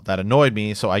mill. That annoyed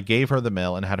me, so I gave her the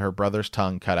mill and had her brother's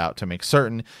tongue cut out to make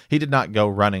certain he did not go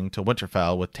running to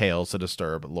Winterfell with tales to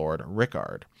disturb Lord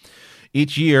Rickard.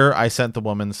 Each year, I sent the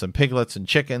woman some piglets and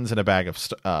chickens and a bag of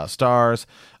stars,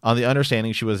 on the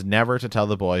understanding she was never to tell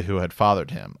the boy who had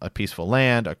fathered him. A peaceful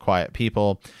land, a quiet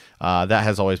people, that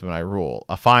has always been my rule.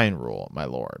 A fine rule, my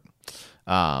lord.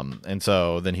 And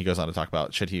so then he goes on to talk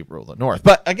about should he rule the North.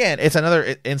 But again, it's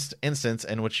another instance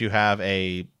in which you have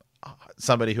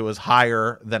somebody who is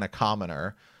higher than a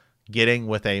commoner getting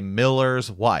with a miller's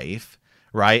wife,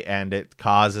 right? And it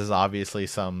causes obviously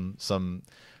some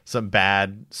some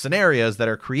bad scenarios that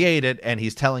are created, and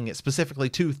he's telling it specifically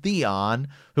to Theon,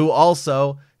 who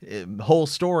also whole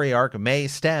story arc may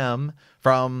stem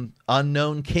from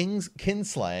unknown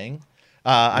kinslaying.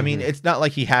 I mean, it's not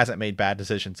like he hasn't made bad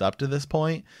decisions up to this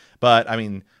point, but I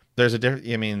mean, there's a different.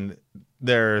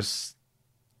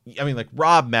 Like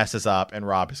Robb messes up and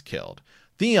Robb is killed.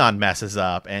 Theon messes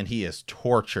up and he is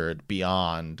tortured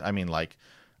beyond.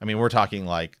 We're talking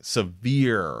like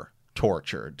severe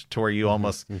tortured to where you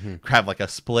almost have like a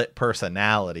split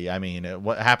personality. I mean,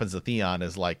 what happens to Theon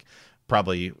is like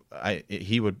probably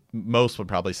most would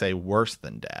probably say worse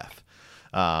than death.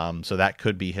 So that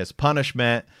could be his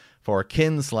punishment for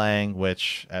kinslaying,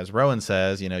 which, as Rowan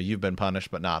says, you've been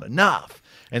punished, but not enough.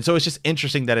 And so it's just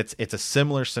interesting that it's a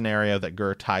similar scenario that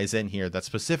Gur ties in here that's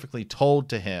specifically told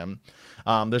to him.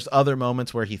 There's other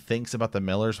moments where he thinks about the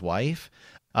miller's wife,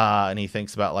 and he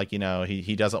thinks about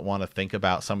he doesn't want to think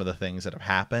about some of the things that have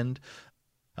happened.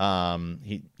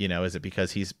 Is it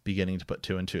because he's beginning to put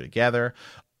two and two together?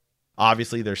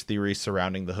 Obviously, there's theories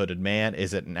surrounding the hooded man.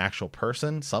 Is it an actual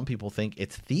person? Some people think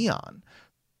it's Theon.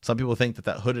 Some people think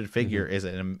that hooded figure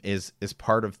is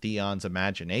part of Theon's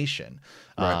imagination.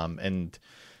 Right. And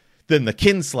then the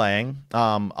kinslaying,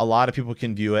 a lot of people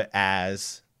can view it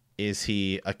as, is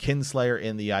he a kinslayer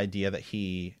in the idea that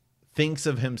he thinks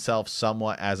of himself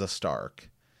somewhat as a Stark?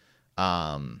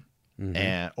 Or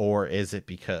is it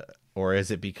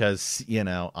because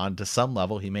on to some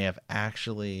level he may have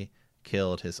actually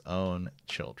killed his own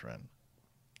children?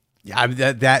 Yeah, I mean,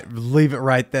 that leave it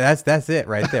right there. That's it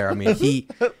right there. I mean,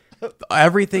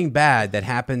 everything bad that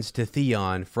happens to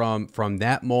Theon from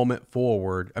that moment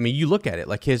forward. I mean, you look at it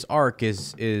like his arc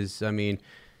is. I mean,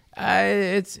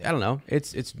 it's I don't know.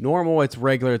 It's normal. It's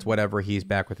regular. It's whatever. He's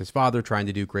back with his father, trying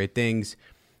to do great things.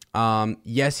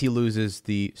 Yes, he loses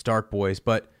the Stark boys,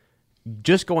 but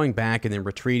just going back and then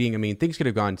retreating. I mean, things could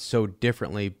have gone so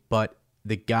differently, but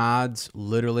the gods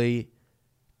literally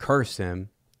curse him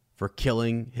for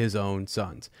killing his own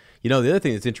sons. The other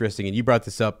thing that's interesting, and you brought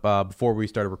this up before we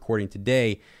started recording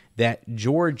today, that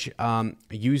George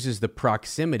uses the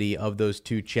proximity of those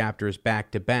two chapters back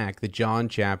to back. The Jon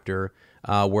chapter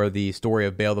where the story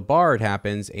of Bael the Bard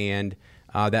happens, and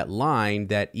that line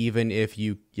that even if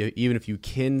you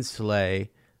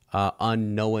kinslay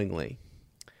unknowingly,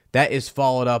 that is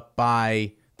followed up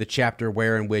by the chapter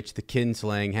in which the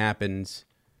kinslaying happens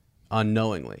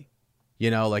unknowingly.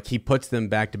 Like he puts them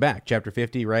back to back, chapter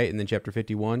 50, right? And then chapter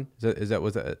 51. Is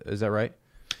that right?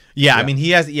 Yeah. I mean, he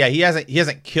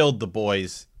hasn't killed the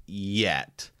boys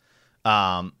yet.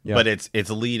 But it's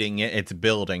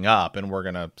building up, and we're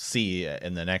going to see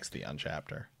in the next Theon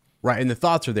chapter. Right. And the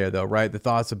thoughts are there though, right? The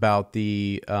thoughts about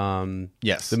the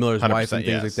miller's wife and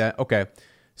things like that. Okay.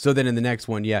 So then in the next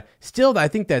one, still, I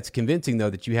think that's convincing though,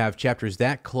 that you have chapters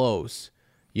that close,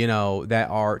 that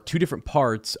are two different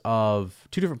points of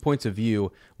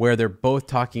view where they're both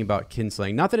talking about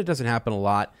kinslaying. Not that it doesn't happen a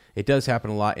lot. It does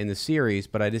happen a lot in the series,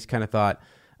 but I just kind of thought,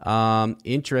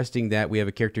 interesting that we have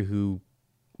a character who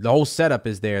the whole setup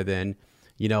is there then,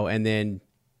 and then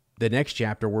the next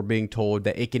chapter we're being told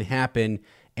that it can happen.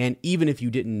 And even if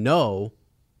you didn't know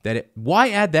that why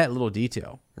add that little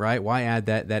detail, right? Why add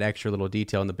that extra little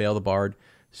detail in the Bael the Bard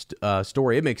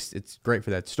story? It's great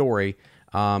for that story.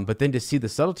 But then to see the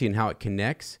subtlety and how it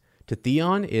connects to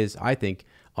Theon is, I think,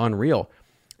 unreal.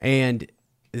 And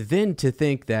then to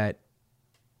think that,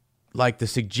 like, the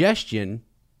suggestion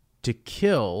to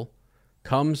kill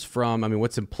comes from,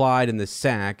 what's implied in the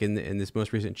sack in this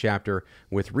most recent chapter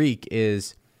with Reek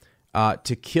is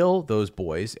to kill those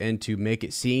boys and to make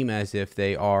it seem as if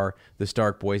they are the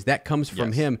Stark boys. That comes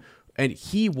from him. And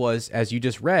he was, as you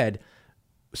just read,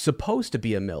 supposed to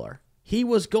be a miller. He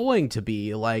was going to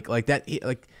be like that,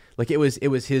 like it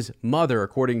was his mother,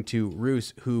 according to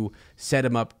Roose, who set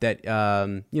him up. That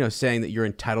saying that you're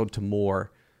entitled to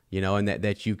more, and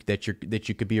that you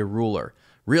could be a ruler.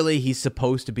 Really, he's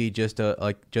supposed to be just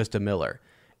a miller,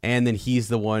 and then he's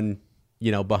the one,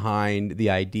 behind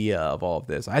the idea of all of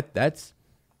this. That's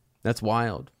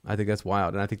wild. I think that's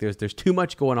wild, and I think there's too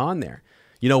much going on there.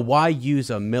 Why use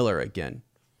a miller again,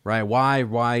 right?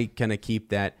 Why kind of keep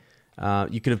that?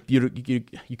 You could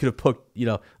have put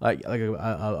like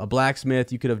a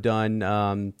blacksmith. You could have done.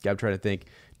 I'm trying to think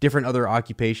different other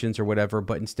occupations or whatever,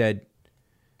 but instead,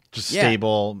 just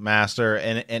stable master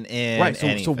and right.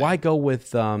 So why go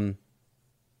with a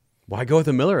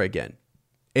miller again?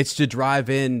 It's to drive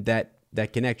in that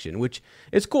connection, which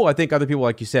is cool. I think other people,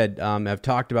 like you said, have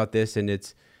talked about this, and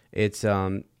it's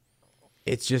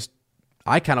just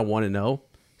I kind of want to know.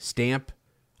 Stamp.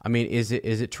 Is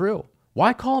it true?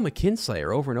 Why call him a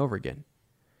kinslayer over and over again?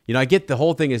 I get the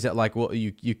whole thing is that like, well,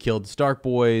 you killed the Stark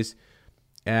boys,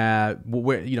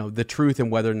 the truth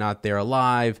and whether or not they're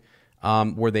alive.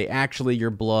 Were they actually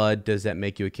your blood? Does that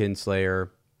make you a kinslayer?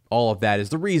 All of that is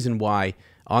the reason why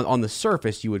on the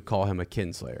surface you would call him a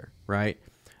kinslayer, right?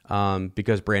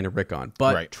 Because Brandon Rickon.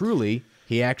 But truly,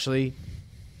 he actually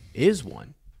is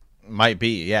one. Might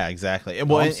be, yeah, exactly.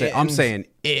 Well, I'm saying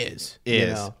is.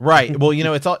 Right. Well,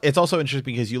 it's also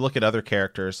interesting because you look at other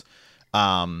characters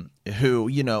who,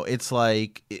 it's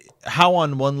like, how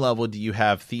on one level do you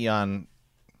have Theon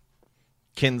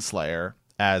kinslayer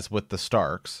as with the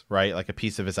Starks, right? Like a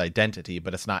piece of his identity,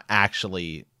 but it's not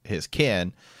actually his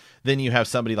kin. Then you have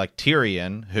somebody like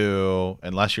Tyrion, who,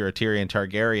 unless you're a Tyrion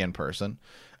Targaryen person,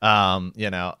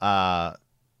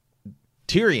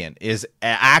 Tyrion is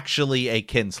actually a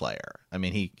kinslayer. I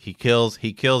mean, he kills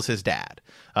his dad,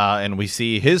 and we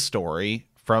see his story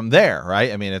from there,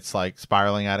 right? I mean, it's like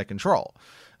spiraling out of control.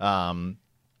 And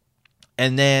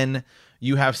then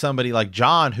you have somebody like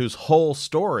Jon, whose whole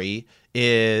story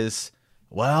is,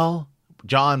 well,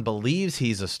 Jon believes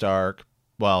he's a Stark,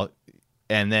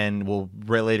 and then will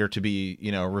later to be,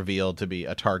 revealed to be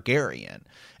a Targaryen.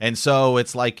 And so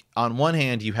it's like, on one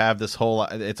hand, you have this whole,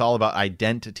 it's all about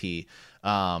identity,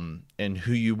 and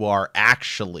who you are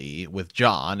actually with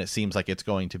Jon. It seems like it's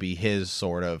going to be his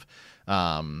sort of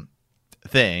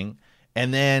thing.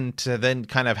 And then to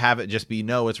kind of have it just be,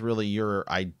 no, it's really your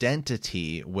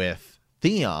identity with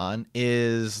Theon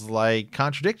is like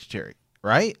contradictory,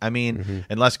 right? I mean,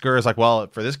 unless Gur is like, well,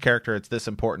 for this character, it's this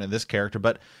important to this character,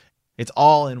 but it's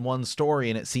all in one story.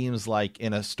 And it seems like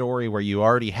in a story where you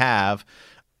already have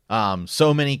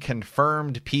so many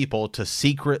confirmed people to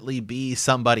secretly be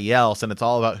somebody else, and it's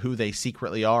all about who they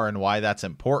secretly are and why that's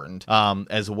important,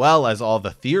 as well as all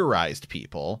the theorized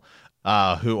people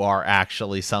who are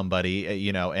actually somebody,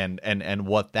 and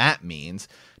what that means.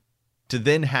 To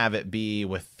then have it be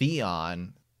with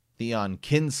Theon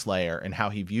kinslayer, and how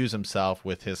he views himself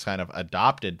with his kind of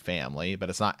adopted family, but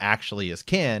it's not actually his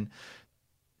kin.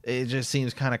 It just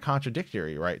seems kind of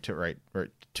contradictory, right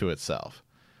to itself.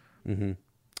 Mm-hmm.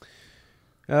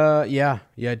 Yeah,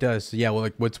 it does. Yeah, well,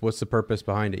 like what's the purpose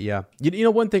behind it? Yeah,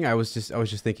 one thing I was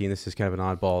just thinking, this is kind of an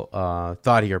oddball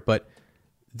thought here, but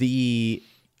the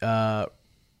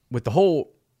with the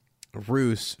whole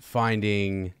Roose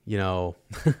finding,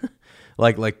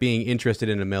 like being interested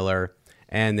in a Miller,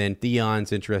 and then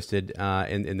Theon's interested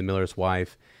in the Miller's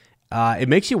wife. It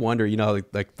makes you wonder,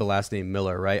 like the last name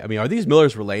Miller, right? I mean, are these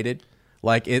Millers related?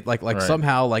 Like right.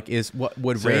 Somehow, like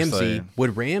would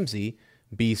Ramsay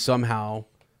be somehow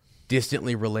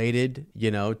distantly related,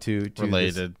 to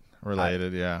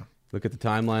related, yeah. Look at the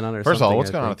timeline on it. First of all,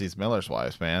 what's going on with these Miller's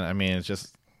wives, man? I mean, it's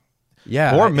just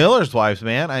Miller's wives,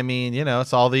 man. I mean,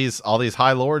 it's all these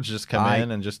high lords just come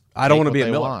in and just. I don't want to be a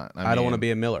Miller. I don't want to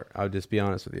be a Miller. I would just be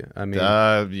honest with you. I mean,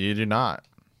 you do not.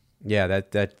 Yeah,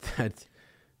 that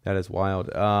is wild.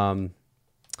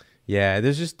 Yeah,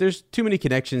 there's too many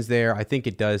connections there. I think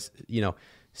it does,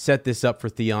 set this up for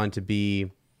Theon to be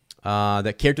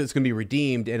that character that's going to be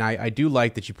redeemed. And I do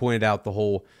like that you pointed out the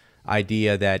whole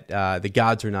idea that the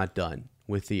gods are not done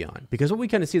with Theon, because what we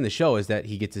kind of see in the show is that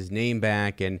he gets his name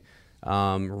back, and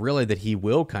really that he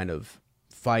will kind of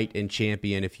fight and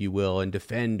champion, if you will, and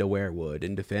defend a Weirwood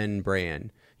and defend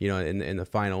Bran, in the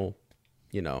final,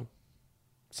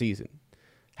 season.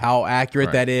 How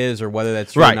accurate that is, or whether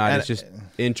that's true or not, it's just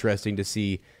interesting to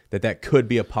see that could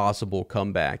be a possible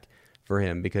comeback for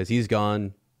him, because he's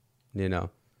gone,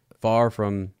 far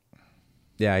from.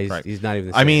 Yeah, he's not even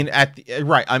the same.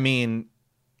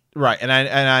 And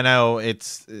I know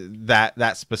it's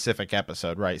that specific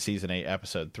episode, right? Season 8,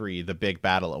 episode 3, the big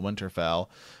battle at Winterfell.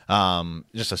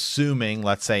 Just assuming,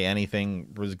 let's say, anything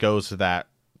goes to that,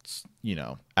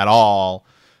 at all.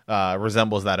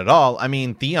 Resembles that at all. I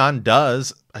mean, Theon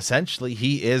does essentially.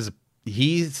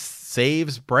 He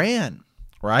saves Bran,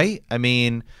 right? I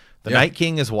mean, the Night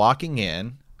King is walking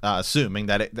in, assuming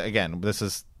that again, this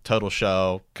is total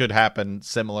show, could happen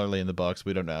similarly in the books.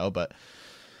 We don't know, but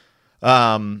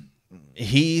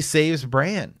he saves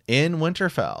Bran in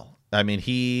Winterfell. I mean,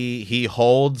 he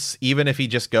holds, even if he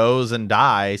just goes and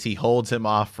dies, he holds him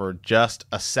off for just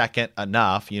a second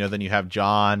enough. Then you have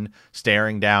Jon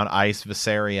staring down Ice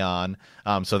Viserion,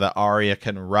 so that Arya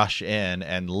can rush in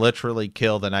and literally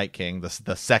kill the Night King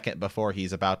the second before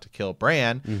he's about to kill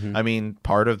Bran. Mm-hmm. I mean,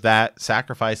 part of that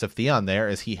sacrifice of Theon there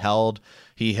is he held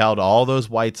all those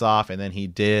whites off, and then he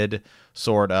did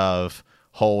sort of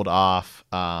hold off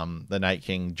the Night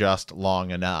King just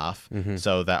long enough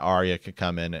so that Arya could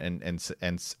come in and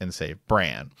save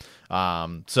Bran.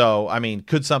 So I mean,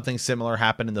 could something similar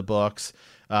happen in the books?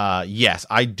 yes,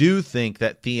 I do think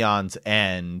that Theon's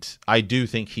end, I do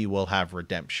think he will have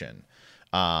redemption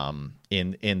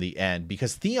in the end,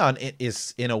 because Theon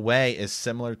is in a way is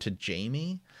similar to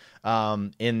Jaime,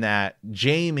 in that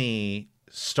Jaime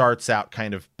starts out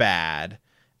kind of bad,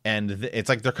 and it's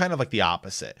like they're kind of like the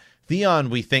opposite. Theon,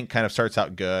 we think, kind of starts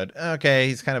out good. Okay,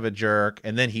 he's kind of a jerk,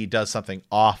 and then he does something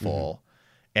awful,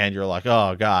 and you're like,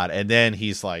 oh god, and then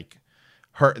he's like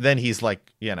then he's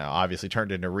like, obviously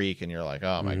turned into Reek, and you're like,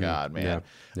 oh my god, man.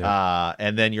 Yeah.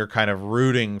 And then you're kind of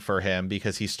rooting for him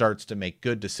because he starts to make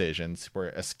good decisions. We're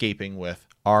escaping with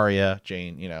Arya,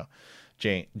 Jane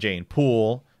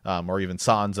Poole, or even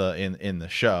Sansa in the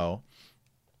show.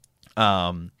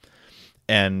 And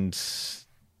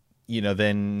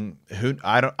then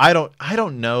I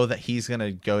don't know that he's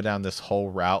gonna go down this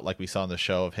whole route like we saw in the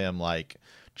show of him like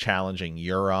challenging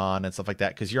Euron and stuff like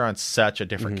that, because Euron's such a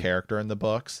different character in the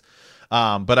books.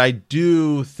 But I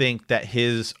do think that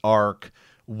his arc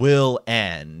will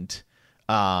end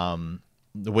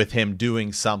with him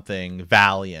doing something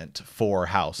valiant for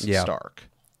House Stark,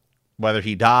 whether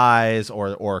he dies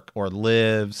or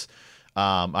lives.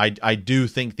 I do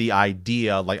think the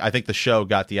idea, like, I think the show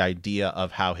got the idea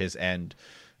of how his end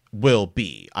will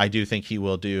be. I do think he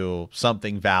will do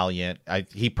something valiant.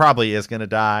 He probably is going to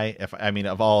die.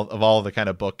 Of all the kind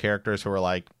of book characters who are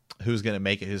like, who's going to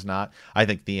make it, who's not, I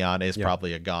think Theon is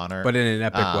probably a goner, but in an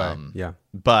epic way. Yeah.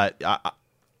 But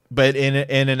in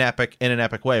an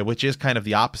epic way, which is kind of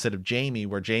the opposite of Jaime,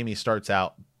 where Jaime starts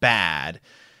out bad.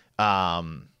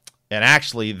 And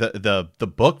actually the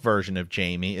book version of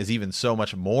Jaime is even so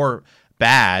much more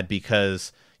bad,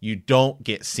 because you don't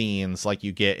get scenes like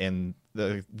you get in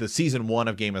the season 1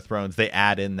 of Game of Thrones. They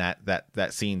add in that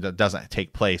scene that doesn't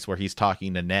take place, where he's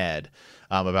talking to Ned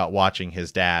about watching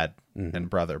his dad and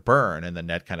brother burn, and then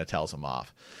Ned kind of tells him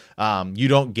off. You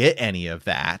don't get any of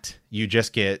that. You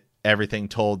just get everything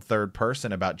told third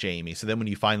person about Jaime. So then when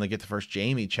you finally get the first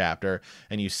Jaime chapter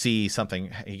and you see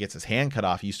something, he gets his hand cut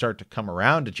off, you start to come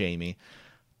around to Jaime.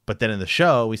 But then in the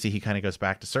show, we see he kind of goes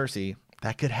back to Cersei.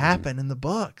 That could happen in the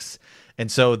books.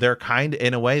 And so they're kind of,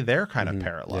 in a way, they're kind of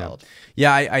paralleled.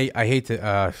 Yeah, I hate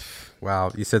to,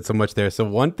 wow, you said so much there. So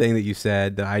one thing that you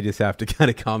said that I just have to kind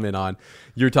of comment on,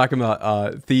 you're talking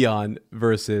about Theon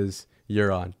versus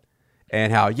Euron,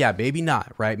 and how, maybe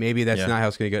not, right? Maybe that's not how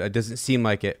it's going to go. It doesn't seem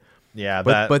like it. Yeah,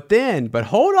 but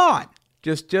hold on.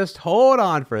 Just hold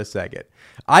on for a second.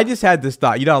 I just had this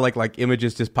thought, like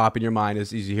images just pop in your mind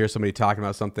as you hear somebody talking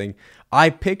about something. I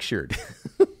pictured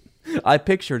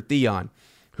Theon,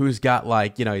 who's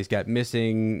got he's got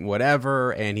missing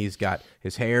whatever, and he's got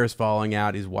his hair's falling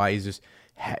out. He's why he's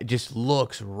just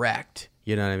looks wrecked.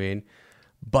 You know what I mean?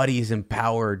 But he's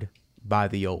empowered by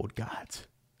the old gods.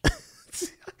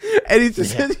 And he's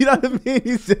just, you know what I mean?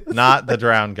 He's just not the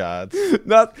drowned gods.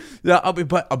 But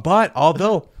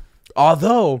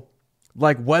although,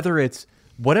 like, whether it's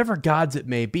whatever gods it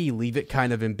may be, leave it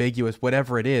kind of ambiguous,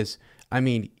 whatever it is. I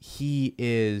mean, he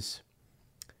is,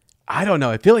 I don't know.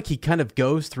 I feel like he kind of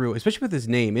goes through, especially with his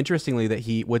name. Interestingly, that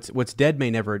what's dead may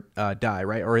never die,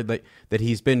 right? Or that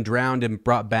he's been drowned and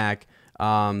brought back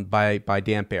by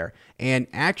damp air. And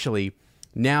actually,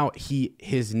 now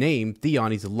his name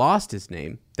Theon, he's lost his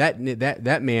name. That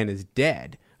man is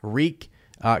dead. Reek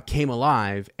came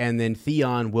alive, and then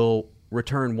Theon will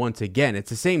return once again. It's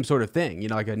the same sort of thing,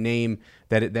 like a name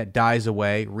that dies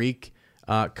away. Reek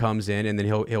comes in, and then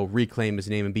he'll reclaim his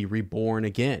name and be reborn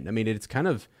again. I mean, it's kind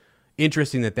of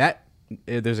interesting that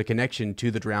there's a connection to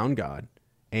the drowned god,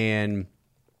 and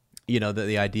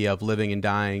the idea of living and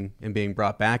dying and being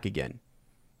brought back again.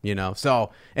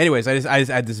 So anyways, I just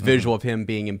had this visual of him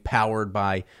being empowered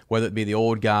by, whether it be the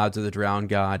old gods or the drowned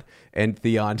god, and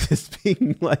Theon just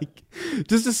being like,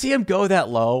 just to see him go that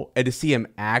low and to see him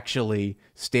actually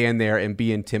stand there and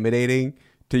be intimidating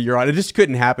to Euron. It just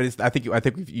couldn't happen. I think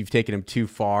you've taken him too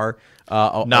far.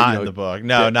 Not in the book.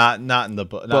 No, not in the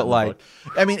book. But like,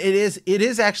 I mean, it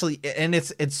is actually, and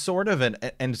it's sort of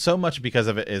and so much because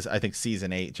of it is, I think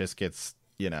season 8 just gets,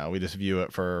 we just view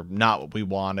it for not what we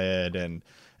wanted, and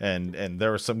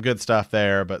there was some good stuff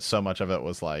there, but so much of it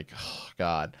was like, oh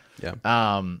God. Yeah.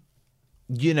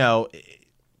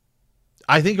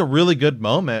 I think a really good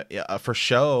moment for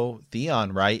show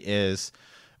Theon, right, is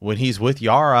when he's with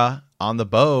Yara on the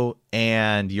boat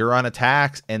and Euron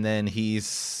attacks, and then he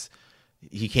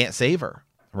can't save her,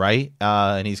 right?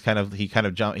 And he kind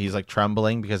of jump. He's like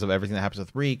trembling because of everything that happens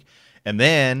with Reek. And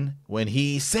then when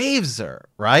he saves her,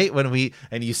 right?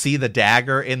 And you see the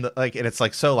dagger in the, like, and it's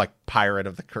like, so like Pirate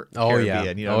of the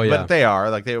Caribbean, but they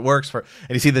are like, it works for,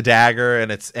 and you see the dagger,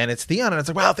 and it's Theon, and it's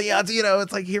like, wow, Theon's,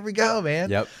 it's like, here we go, man.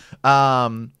 Yep.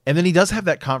 And then he does have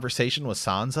that conversation with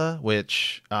Sansa,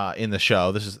 which in the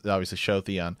show, this is obviously show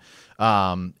Theon.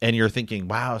 And you're thinking,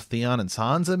 wow, Theon and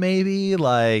Sansa, maybe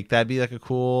like that'd be like a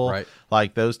cool, Right.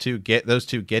 like those two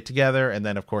get together. And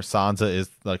then of course Sansa is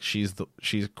like, she's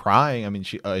crying. I mean,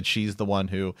 she's the one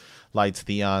who lights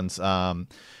Theon's,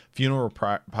 funeral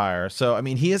pyre. So, I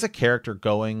mean, he is a character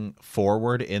going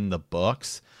forward in the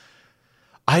books.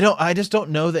 I just don't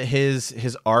know that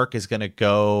his arc is going to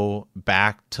go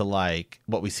back to like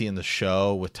what we see in the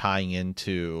show with tying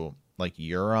into like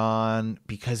Euron,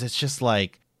 because it's just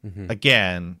like,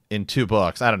 again, in 2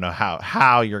 books, I don't know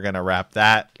how you're going to wrap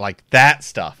that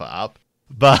stuff up,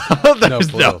 but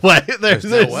there's no way. There's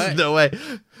no way.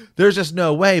 There's just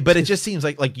no way. But it just seems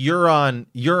like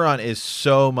Euron is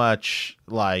so much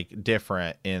like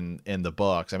different in the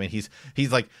books. I mean, he's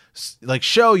like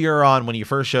show Euron when he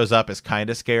first shows up is kind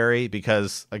of scary,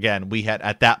 because again, we had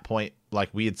at that point, like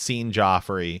we had seen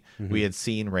Joffrey, we had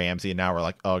seen Ramsay, and now we're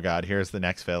like, oh god, here's the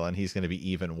next villain. He's going to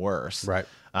be even worse. Right.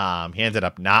 He ended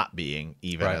up not being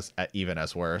even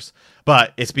as worse,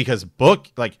 but it's because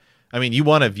I mean, you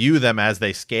want to view them as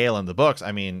they scale in the books.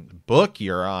 I mean, book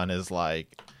Euron is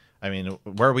like, I mean,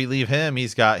 where we leave him,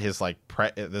 he's got his like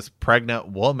this pregnant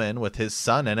woman with his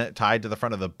son in it tied to the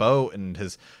front of the boat, and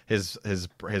his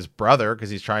brother, because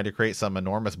he's trying to create some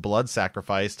enormous blood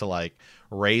sacrifice to like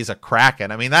raise a kraken.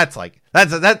 I mean, that's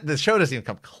the show doesn't even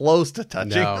come close to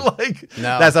touching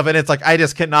that stuff, and it's like I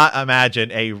just cannot imagine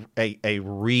a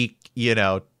reek,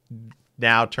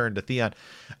 now turned to Theon.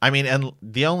 I mean, and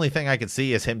the only thing I could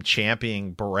see is him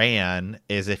championing Bran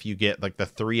is if you get like the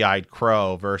 3-eyed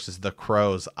crow versus the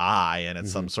crow's eye, and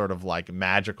it's some sort of like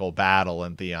magical battle,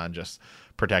 and Theon just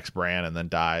protects Bran and then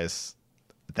dies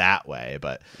that way.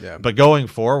 But going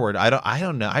forward, I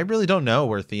don't know. I really don't know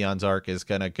where Theon's arc is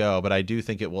gonna go, but I do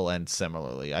think it will end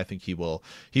similarly. I think he will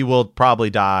probably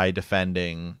die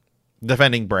defending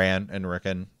Bran and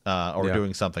Rickon, or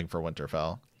doing something for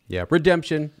Winterfell. Yeah,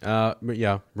 redemption.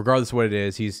 Regardless of what it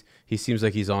is, he seems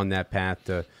like he's on that path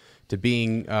to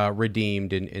being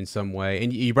redeemed in some way.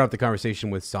 And you brought up the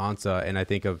conversation with Sansa, and I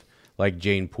think of like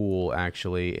Jane Poole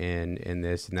actually in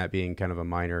this, and that being kind of a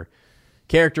minor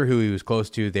character who he was close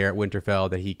to there at Winterfell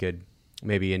that he could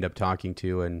maybe end up talking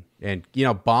to and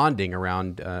bonding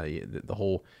around the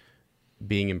whole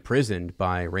being imprisoned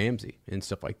by Ramsay and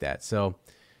stuff like that. So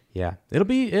yeah, it'll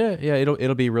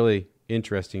be really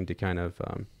interesting to kind of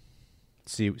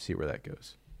see where that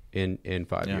goes in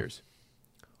 5 years.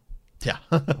 Yeah.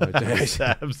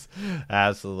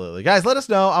 Absolutely. Guys, let us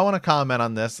know. I want to comment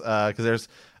on this because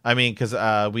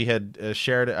we had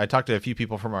shared it. I talked to a few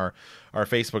people from our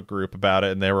Facebook group about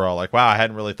it, and they were all like, wow, I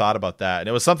hadn't really thought about that. And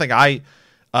it was something it's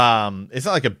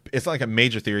not like a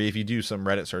major theory. If you do some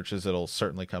Reddit searches, it'll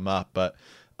certainly come up, but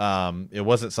it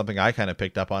wasn't something I kind of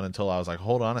picked up on until I was like,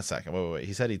 hold on a second. Wait.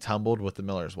 He said he tumbled with the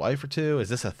miller's wife or two. Is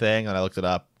this a thing? And I looked it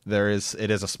up.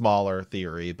 It is a smaller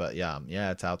theory, but yeah,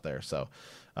 it's out there. So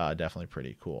definitely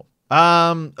pretty cool.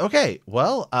 Okay.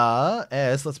 Well,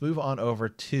 let's move on over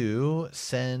to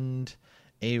Send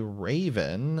a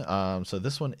Raven. So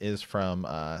this one is from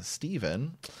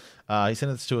Steven. He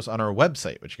sent this to us on our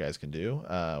website, which you guys can do,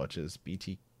 which is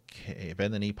BTK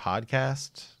Bend the Knee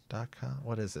Podcast.com.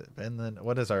 What is it? And then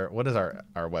what is our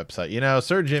website?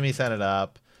 Sir Jimmy sent it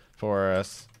up for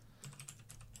us.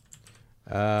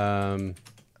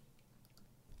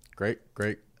 Great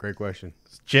question.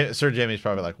 Sir Jimmy's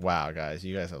probably like, wow, guys,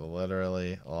 you guys have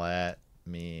literally let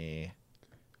me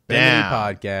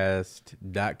down.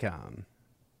 BendTheKneePodcast.com.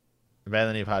 Bend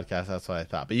the Knee Podcast, that's what I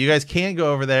thought. But you guys can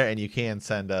go over there and you can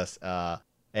send us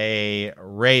a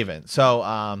Raven.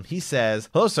 So he says,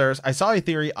 hello sirs, I saw a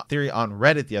theory on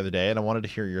Reddit the other day and I wanted to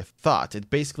hear your thoughts.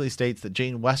 It basically states that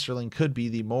Jane Westerling could be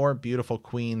the more beautiful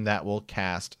queen that will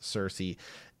cast Cersei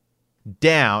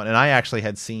down. And I actually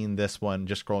had seen this one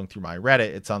just scrolling through my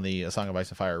Reddit. It's on the Song of Ice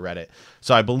and Fire Reddit.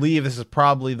 So I believe this is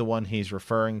probably the one he's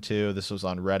referring to. This was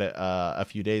on Reddit a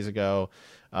few days ago.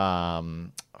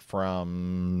 From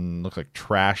looks like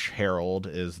Trash Herald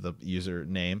is the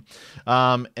username.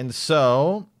 And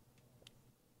so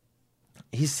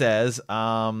he says,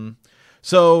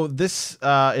 so this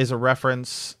is a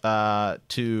reference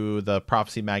to the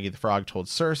prophecy Maggie the Frog told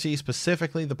Cersei,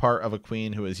 specifically the part of a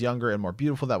queen who is younger and more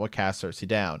beautiful that will cast Cersei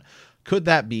down. Could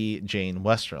that be Jane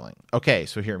Westerling? Okay,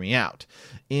 so hear me out.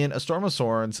 In A Storm of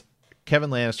Swords,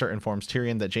 Kevin Lannister informs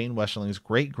Tyrion that Jane Westerling's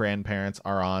great-grandparents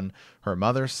are on her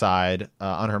mother's side.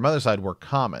 Were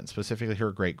common. Specifically,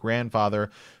 her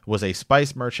great-grandfather was a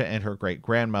spice merchant and her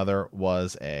great-grandmother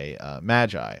was a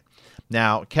magi.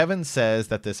 Now, Kevin says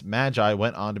that this Magi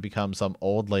went on to become some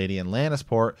old lady in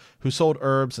Lannisport who sold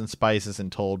herbs and spices and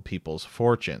told people's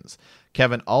fortunes.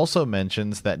 Kevin also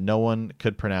mentions that no one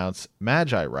could pronounce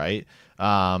Magi right.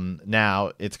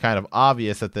 Now, it's kind of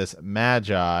obvious that this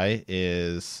Magi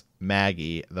is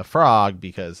Maggie the Frog,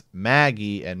 because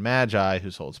Maggie and Magi, who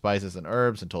sold spices and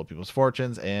herbs and told people's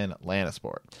fortunes in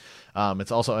Lannisport.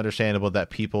 It's also understandable that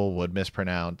people would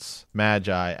mispronounce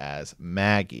Magi as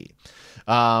Maggie.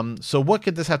 So what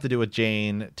could this have to do with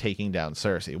Jane taking down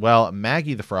Cersei? Well,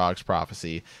 Maggie the Frog's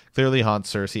prophecy clearly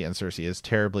haunts Cersei, and Cersei is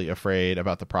terribly afraid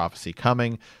about the prophecy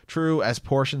coming true, as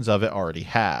portions of it already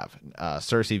have.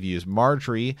 Cersei views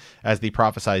Marjorie as the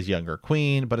prophesied younger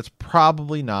queen, but it's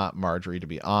probably not Marjorie, to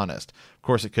be honest. Of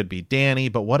course, it could be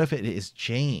Dany, but what if it is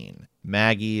Jane,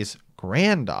 Maggie's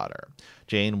granddaughter?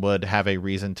 Jane would have a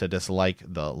reason to dislike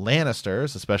the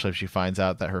Lannisters, especially if she finds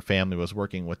out that her family was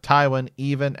working with Tywin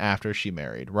even after she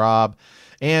married Robb.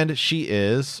 And she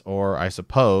is, or I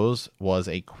suppose, was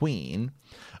a queen.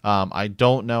 I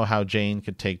don't know how Jane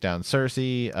could take down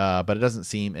Cersei, but it doesn't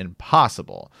seem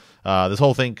impossible. This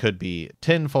whole thing could be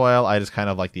tinfoil. I just kind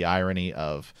of like the irony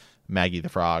of Maggie the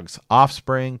Frog's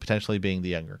offspring potentially being the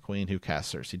younger queen who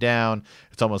cast Cersei down.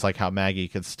 It's almost like how Maggie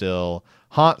could still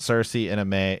haunt Cersei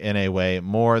in a way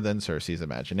more than Cersei's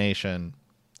imagination.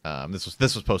 This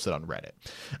was posted on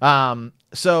Reddit.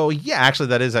 So yeah, actually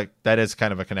that is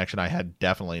kind of a connection I had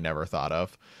definitely never thought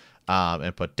of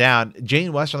and put down.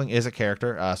 Jane Westerling is a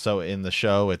character. So in the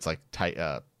show, it's like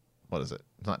what is it?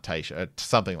 It's not Taisha,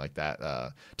 something like that.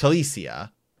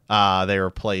 Talicia. They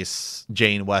replace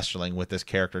Jane Westerling with this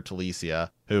character Talicia,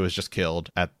 who was just killed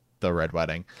at the Red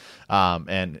Wedding.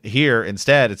 And here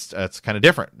instead, it's kind of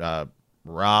different.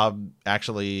 Robb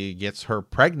actually gets her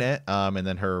pregnant, and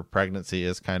then her pregnancy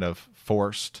is kind of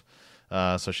forced.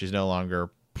 So she's no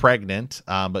longer pregnant,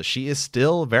 but she is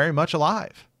still very much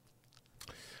alive.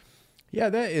 Yeah,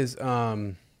 that is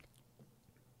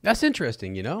that's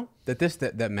interesting,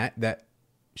 that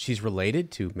she's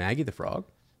related to Maggie the Frog.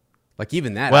 Like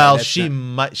even that. Well, she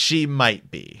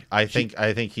might be. I think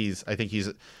he is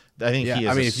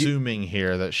assuming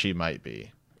here that she might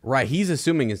be. Right, he's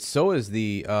assuming, and so is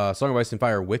the Song of Ice and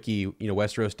Fire wiki,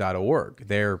 Westeros.org.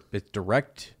 It's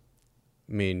direct,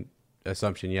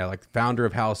 assumption, yeah, like founder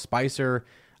of House Spicer,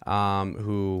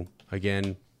 who,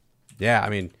 again, yeah,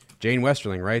 Jane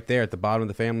Westerling right there at the bottom of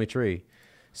the family tree.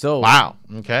 So wow,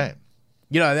 okay.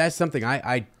 That's something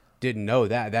I didn't know,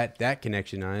 that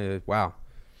connection. Wow.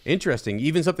 Interesting.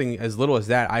 Even something as little as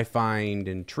that I find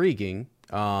intriguing,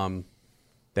 that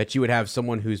you would have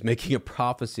someone who's making a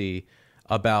prophecy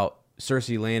about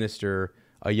Cersei Lannister,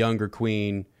 a younger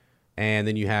queen, and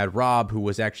then you had Robb, who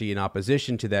was actually in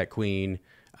opposition to that queen,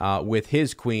 with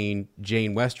his queen,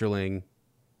 Jane Westerling.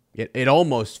 It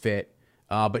almost fit,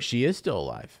 but she is still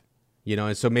alive.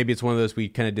 And so maybe it's one of those we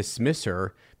kind of dismiss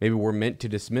her. Maybe we're meant to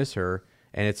dismiss her,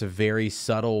 and it's a very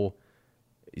subtly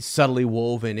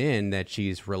woven in that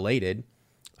she's related,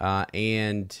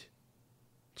 and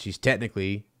she's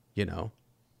technically,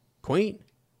 queen.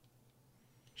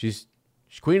 She's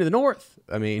Queen of the North.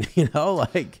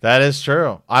 That is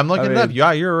true. I'm looking it up.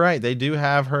 Yeah, you're right. They do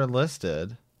have her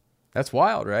listed. That's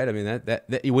wild, right?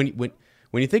 That when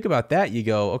you think about that, you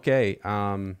go, okay,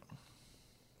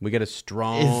 we got a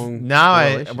strong.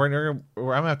 I'm gonna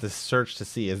have to search to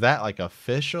see. Is that like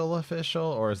official,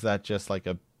 or is that just like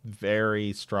a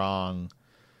very strong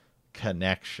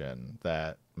connection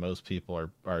that most people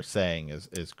are saying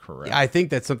is correct? Yeah, I think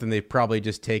that's something they've probably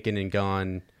just taken and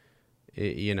gone.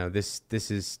 This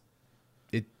is.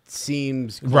 It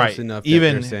seems close right enough.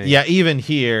 Even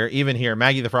here,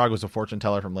 Maggie the Frog was a fortune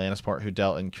teller from Lannisport who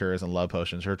dealt in cures and love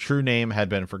potions. Her true name had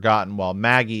been forgotten, while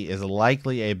Maggie is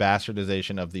likely a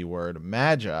bastardization of the word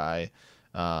magi.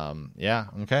 Yeah.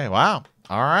 Okay. Wow.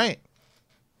 All right.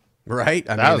 Right.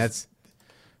 That's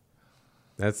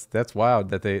wild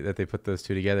that they put those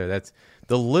two together. That's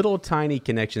the little tiny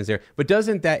connections there. But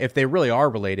doesn't that, if they really are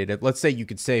related, let's say you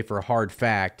could say for a hard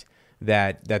fact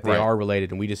that they right. are related,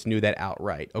 and we just knew that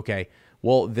outright. Okay,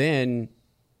 well then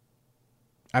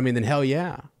hell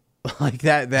yeah, like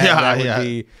that would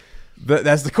be.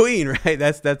 That's the queen, right?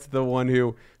 That's the one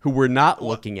who we're not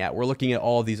looking at. We're looking at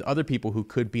all these other people who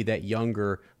could be that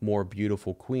younger, more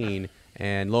beautiful queen.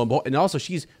 And lo and behold, and also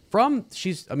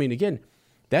again,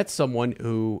 that's someone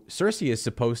who Cersei is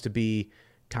supposed to be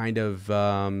kind of.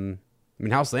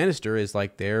 House Lannister is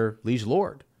like their liege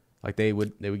lord. Like they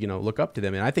would look up to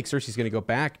them. And I think Cersei's going to go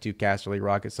back to Casterly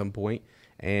Rock at some point,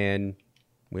 and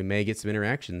we may get some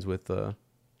interactions with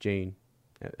Jane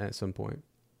at some point.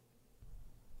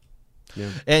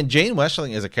 Yeah. And Jane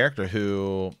Westerling is a character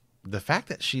who the fact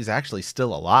that she's actually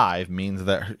still alive means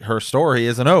that her story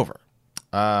isn't over.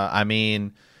 I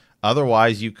mean,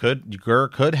 otherwise Gur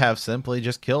could have simply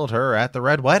just killed her at the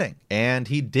Red Wedding, and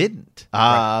he didn't.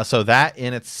 Right. So that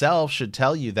in itself should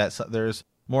tell you that there's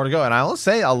more to go. And I will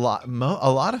say a lot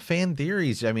of fan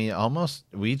theories. I mean, almost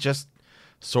we just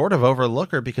sort of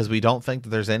overlook her because we don't think that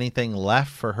there's anything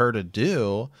left for her to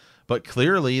do. But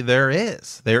clearly there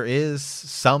is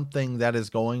something that is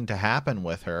going to happen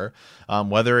with her,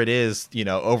 whether it is,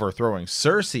 overthrowing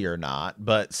Cersei or not,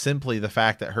 but simply the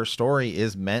fact that her story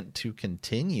is meant to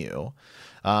continue.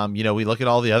 We look at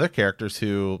all the other characters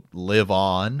who live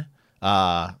on,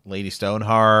 Lady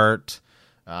Stoneheart,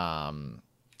 and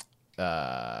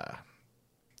I'm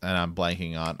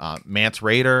blanking on Mance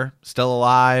Rayder, still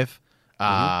alive.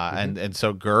 And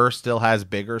so Gur still has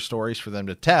bigger stories for them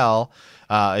to tell.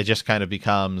 It just kind of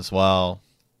becomes, well,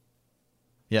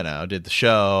 did the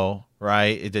show,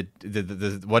 right?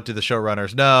 What did the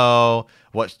showrunners know?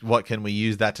 What can we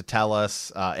use that to tell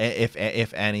us,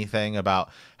 if anything, about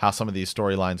how some of these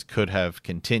storylines could have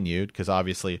continued? Because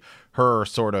obviously her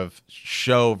sort of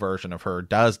show version of her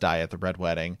does die at the Red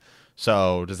Wedding.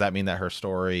 So does that mean that her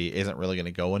story isn't really going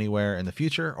to go anywhere in the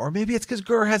future? Or maybe it's because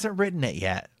Gur hasn't written it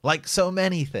yet, like so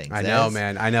many things. I know,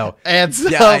 man. I know. And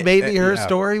so maybe her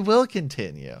story will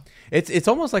continue. It's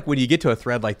almost like when you get to a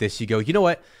thread like this, you go, you know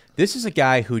what? This is a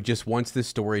guy who just wants this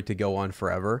story to go on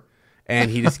forever. And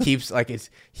he just keeps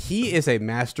he is a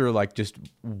master, just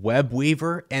web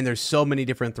weaver. And there's so many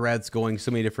different threads going so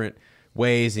many different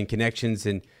ways and connections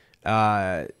and,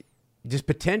 just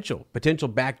potential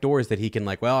back doors that he can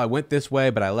I went this way,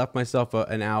 but I left myself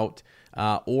an out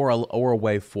or a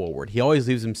way forward. He always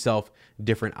leaves himself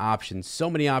different options. So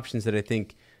many options that I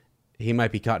think he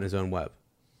might be caught in his own web.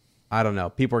 I don't know.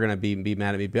 People are going to be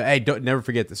mad at me. But, hey, don't never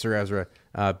forget that Sir Ezra,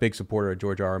 big supporter of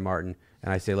George R.R. Martin.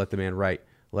 And I say, let the man write.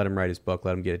 Let him write his book.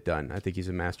 Let him get it done. I think he's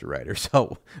a master writer.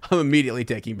 So I'm immediately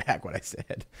taking back what I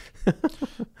said.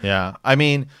 Yeah. I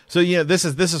mean, so, this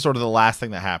is sort of the last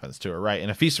thing that happens to her, right? In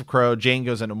A Feast of Crow, Jane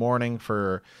goes into mourning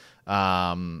for,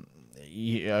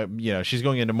 she's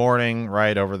going into mourning,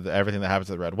 right, over everything that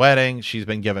happens at the Red Wedding. She's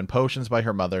been given potions by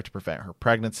her mother to prevent her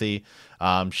pregnancy.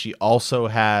 She also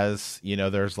has,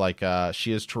 there's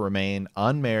she is to remain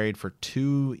unmarried for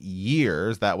 2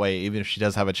 years. That way, even if she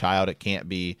does have a child, it can't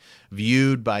be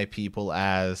viewed by people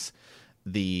as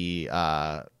the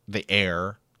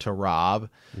heir to Robb.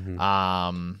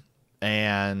 Mm-hmm.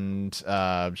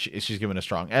 She's given a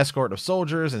strong escort of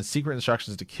soldiers and secret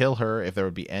instructions to kill her if there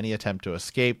would be any attempt to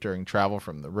escape during travel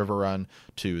from the River Run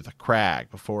to the Crag.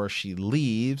 Before she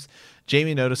leaves,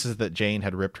 Jaime notices that Jane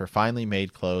had ripped her finely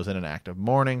made clothes in an act of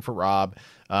mourning for Robb,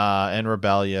 and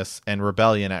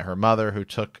rebellion at her mother, who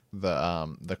took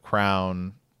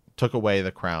took away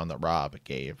the crown that Robb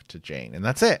gave to Jane. And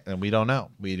that's it. And we don't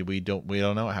know. We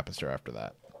don't know what happens to her after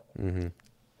that. Mm-hmm.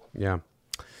 Yeah.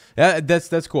 Yeah,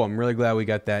 that's cool. I'm really glad we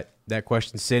got that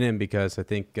question sent in, because I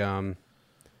think that'll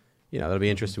be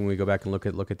interesting when we go back and look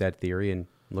at that theory and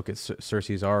look at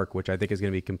Cersei's arc, which I think is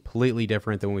going to be completely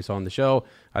different than what we saw in the show.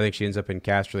 I think she ends up in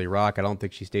Casterly Rock. I don't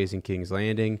think she stays in King's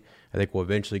Landing. I think we'll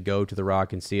eventually go to the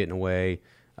Rock and see it in a way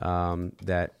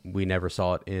that we never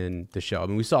saw it in the show. I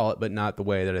mean, we saw it, but not the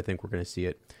way that I think we're going to see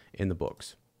it in the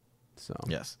books. So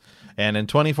yes. And in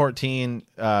 2014,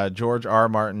 George R.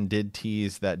 Martin did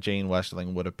tease that Jane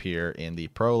Westling would appear in the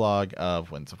prologue of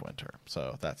Winds of Winter.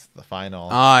 So that's the final.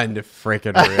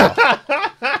 Unfreaking real.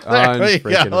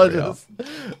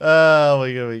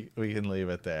 We can leave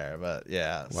it there. But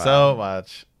yeah, wow.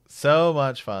 so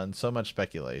much fun, so much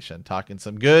speculation, talking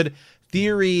some good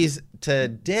theories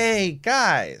today,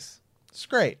 guys. It's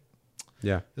great.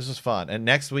 Yeah. This was fun. And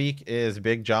next week is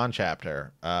Big John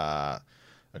chapter.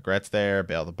 Ygritte's there,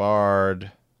 Bale the Bard.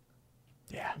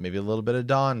 Yeah. Maybe a little bit of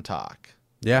Dawn talk.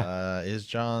 Yeah. Is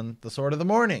John the Sword of the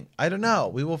Morning? I don't know.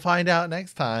 We will find out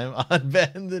next time on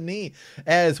Bend the Knee.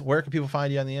 Where can people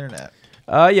find you on the internet?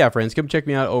 Yeah, friends, come check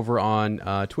me out over on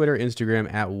Twitter,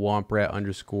 Instagram at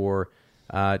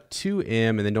Womprat_2M.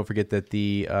 And then don't forget that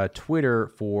the Twitter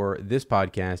for this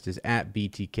podcast is at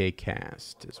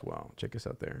BTKcast as well. Check us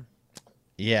out there.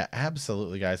 Yeah,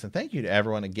 absolutely, guys. And thank you to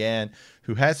everyone again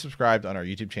who has subscribed on our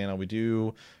YouTube channel. We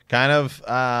do kind of,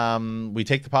 we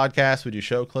take the podcast, we do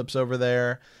show clips over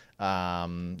there.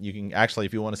 You can actually,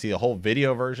 if you want to see a whole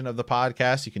video version of the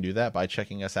podcast, you can do that by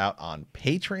checking us out on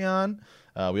Patreon.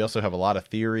 We also have a lot of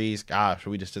theories. Gosh,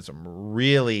 we just did some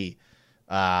really,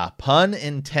 pun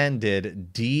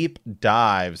intended, deep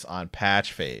dives on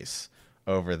Patchface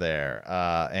over there.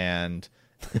 And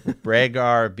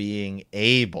Rhaegar being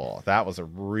able, that was a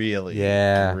really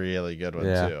good one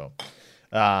too.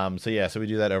 So we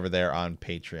do that over there on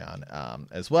Patreon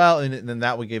as well. And then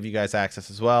that will give you guys access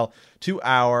as well to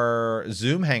our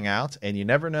Zoom Hangout. And you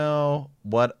never know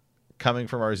what coming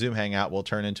from our Zoom Hangout will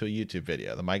turn into a YouTube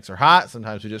video. The mics are hot.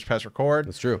 Sometimes we just press record.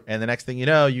 That's true. And the next thing you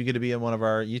know, you get to be in one of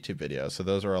our YouTube videos. So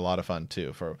those are a lot of fun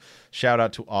too. For shout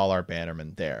out to all our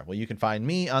bannermen there. Well, you can find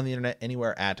me on the internet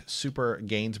anywhere at Super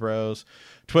Gains Bros,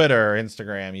 Twitter,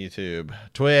 Instagram, YouTube,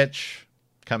 Twitch.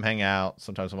 Come hang out.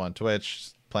 Sometimes I'm on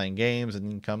Twitch playing games, and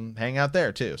you can come hang out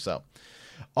there too. So,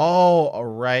 all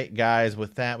right, guys,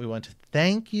 with that, we want to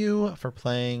thank you for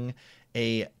playing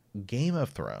a Game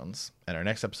of Thrones. In our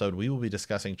next episode, we will be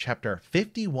discussing chapter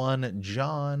 51,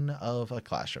 Jon of A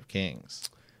Clash of Kings.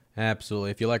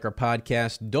 Absolutely. If you like our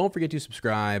podcast, don't forget to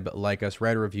subscribe, like us,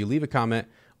 write a review, leave a comment,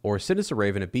 or send us a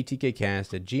raven at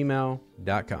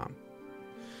btkcast@gmail.com.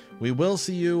 We will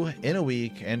see you in a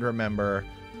week, and remember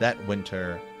that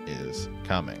winter is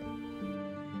coming.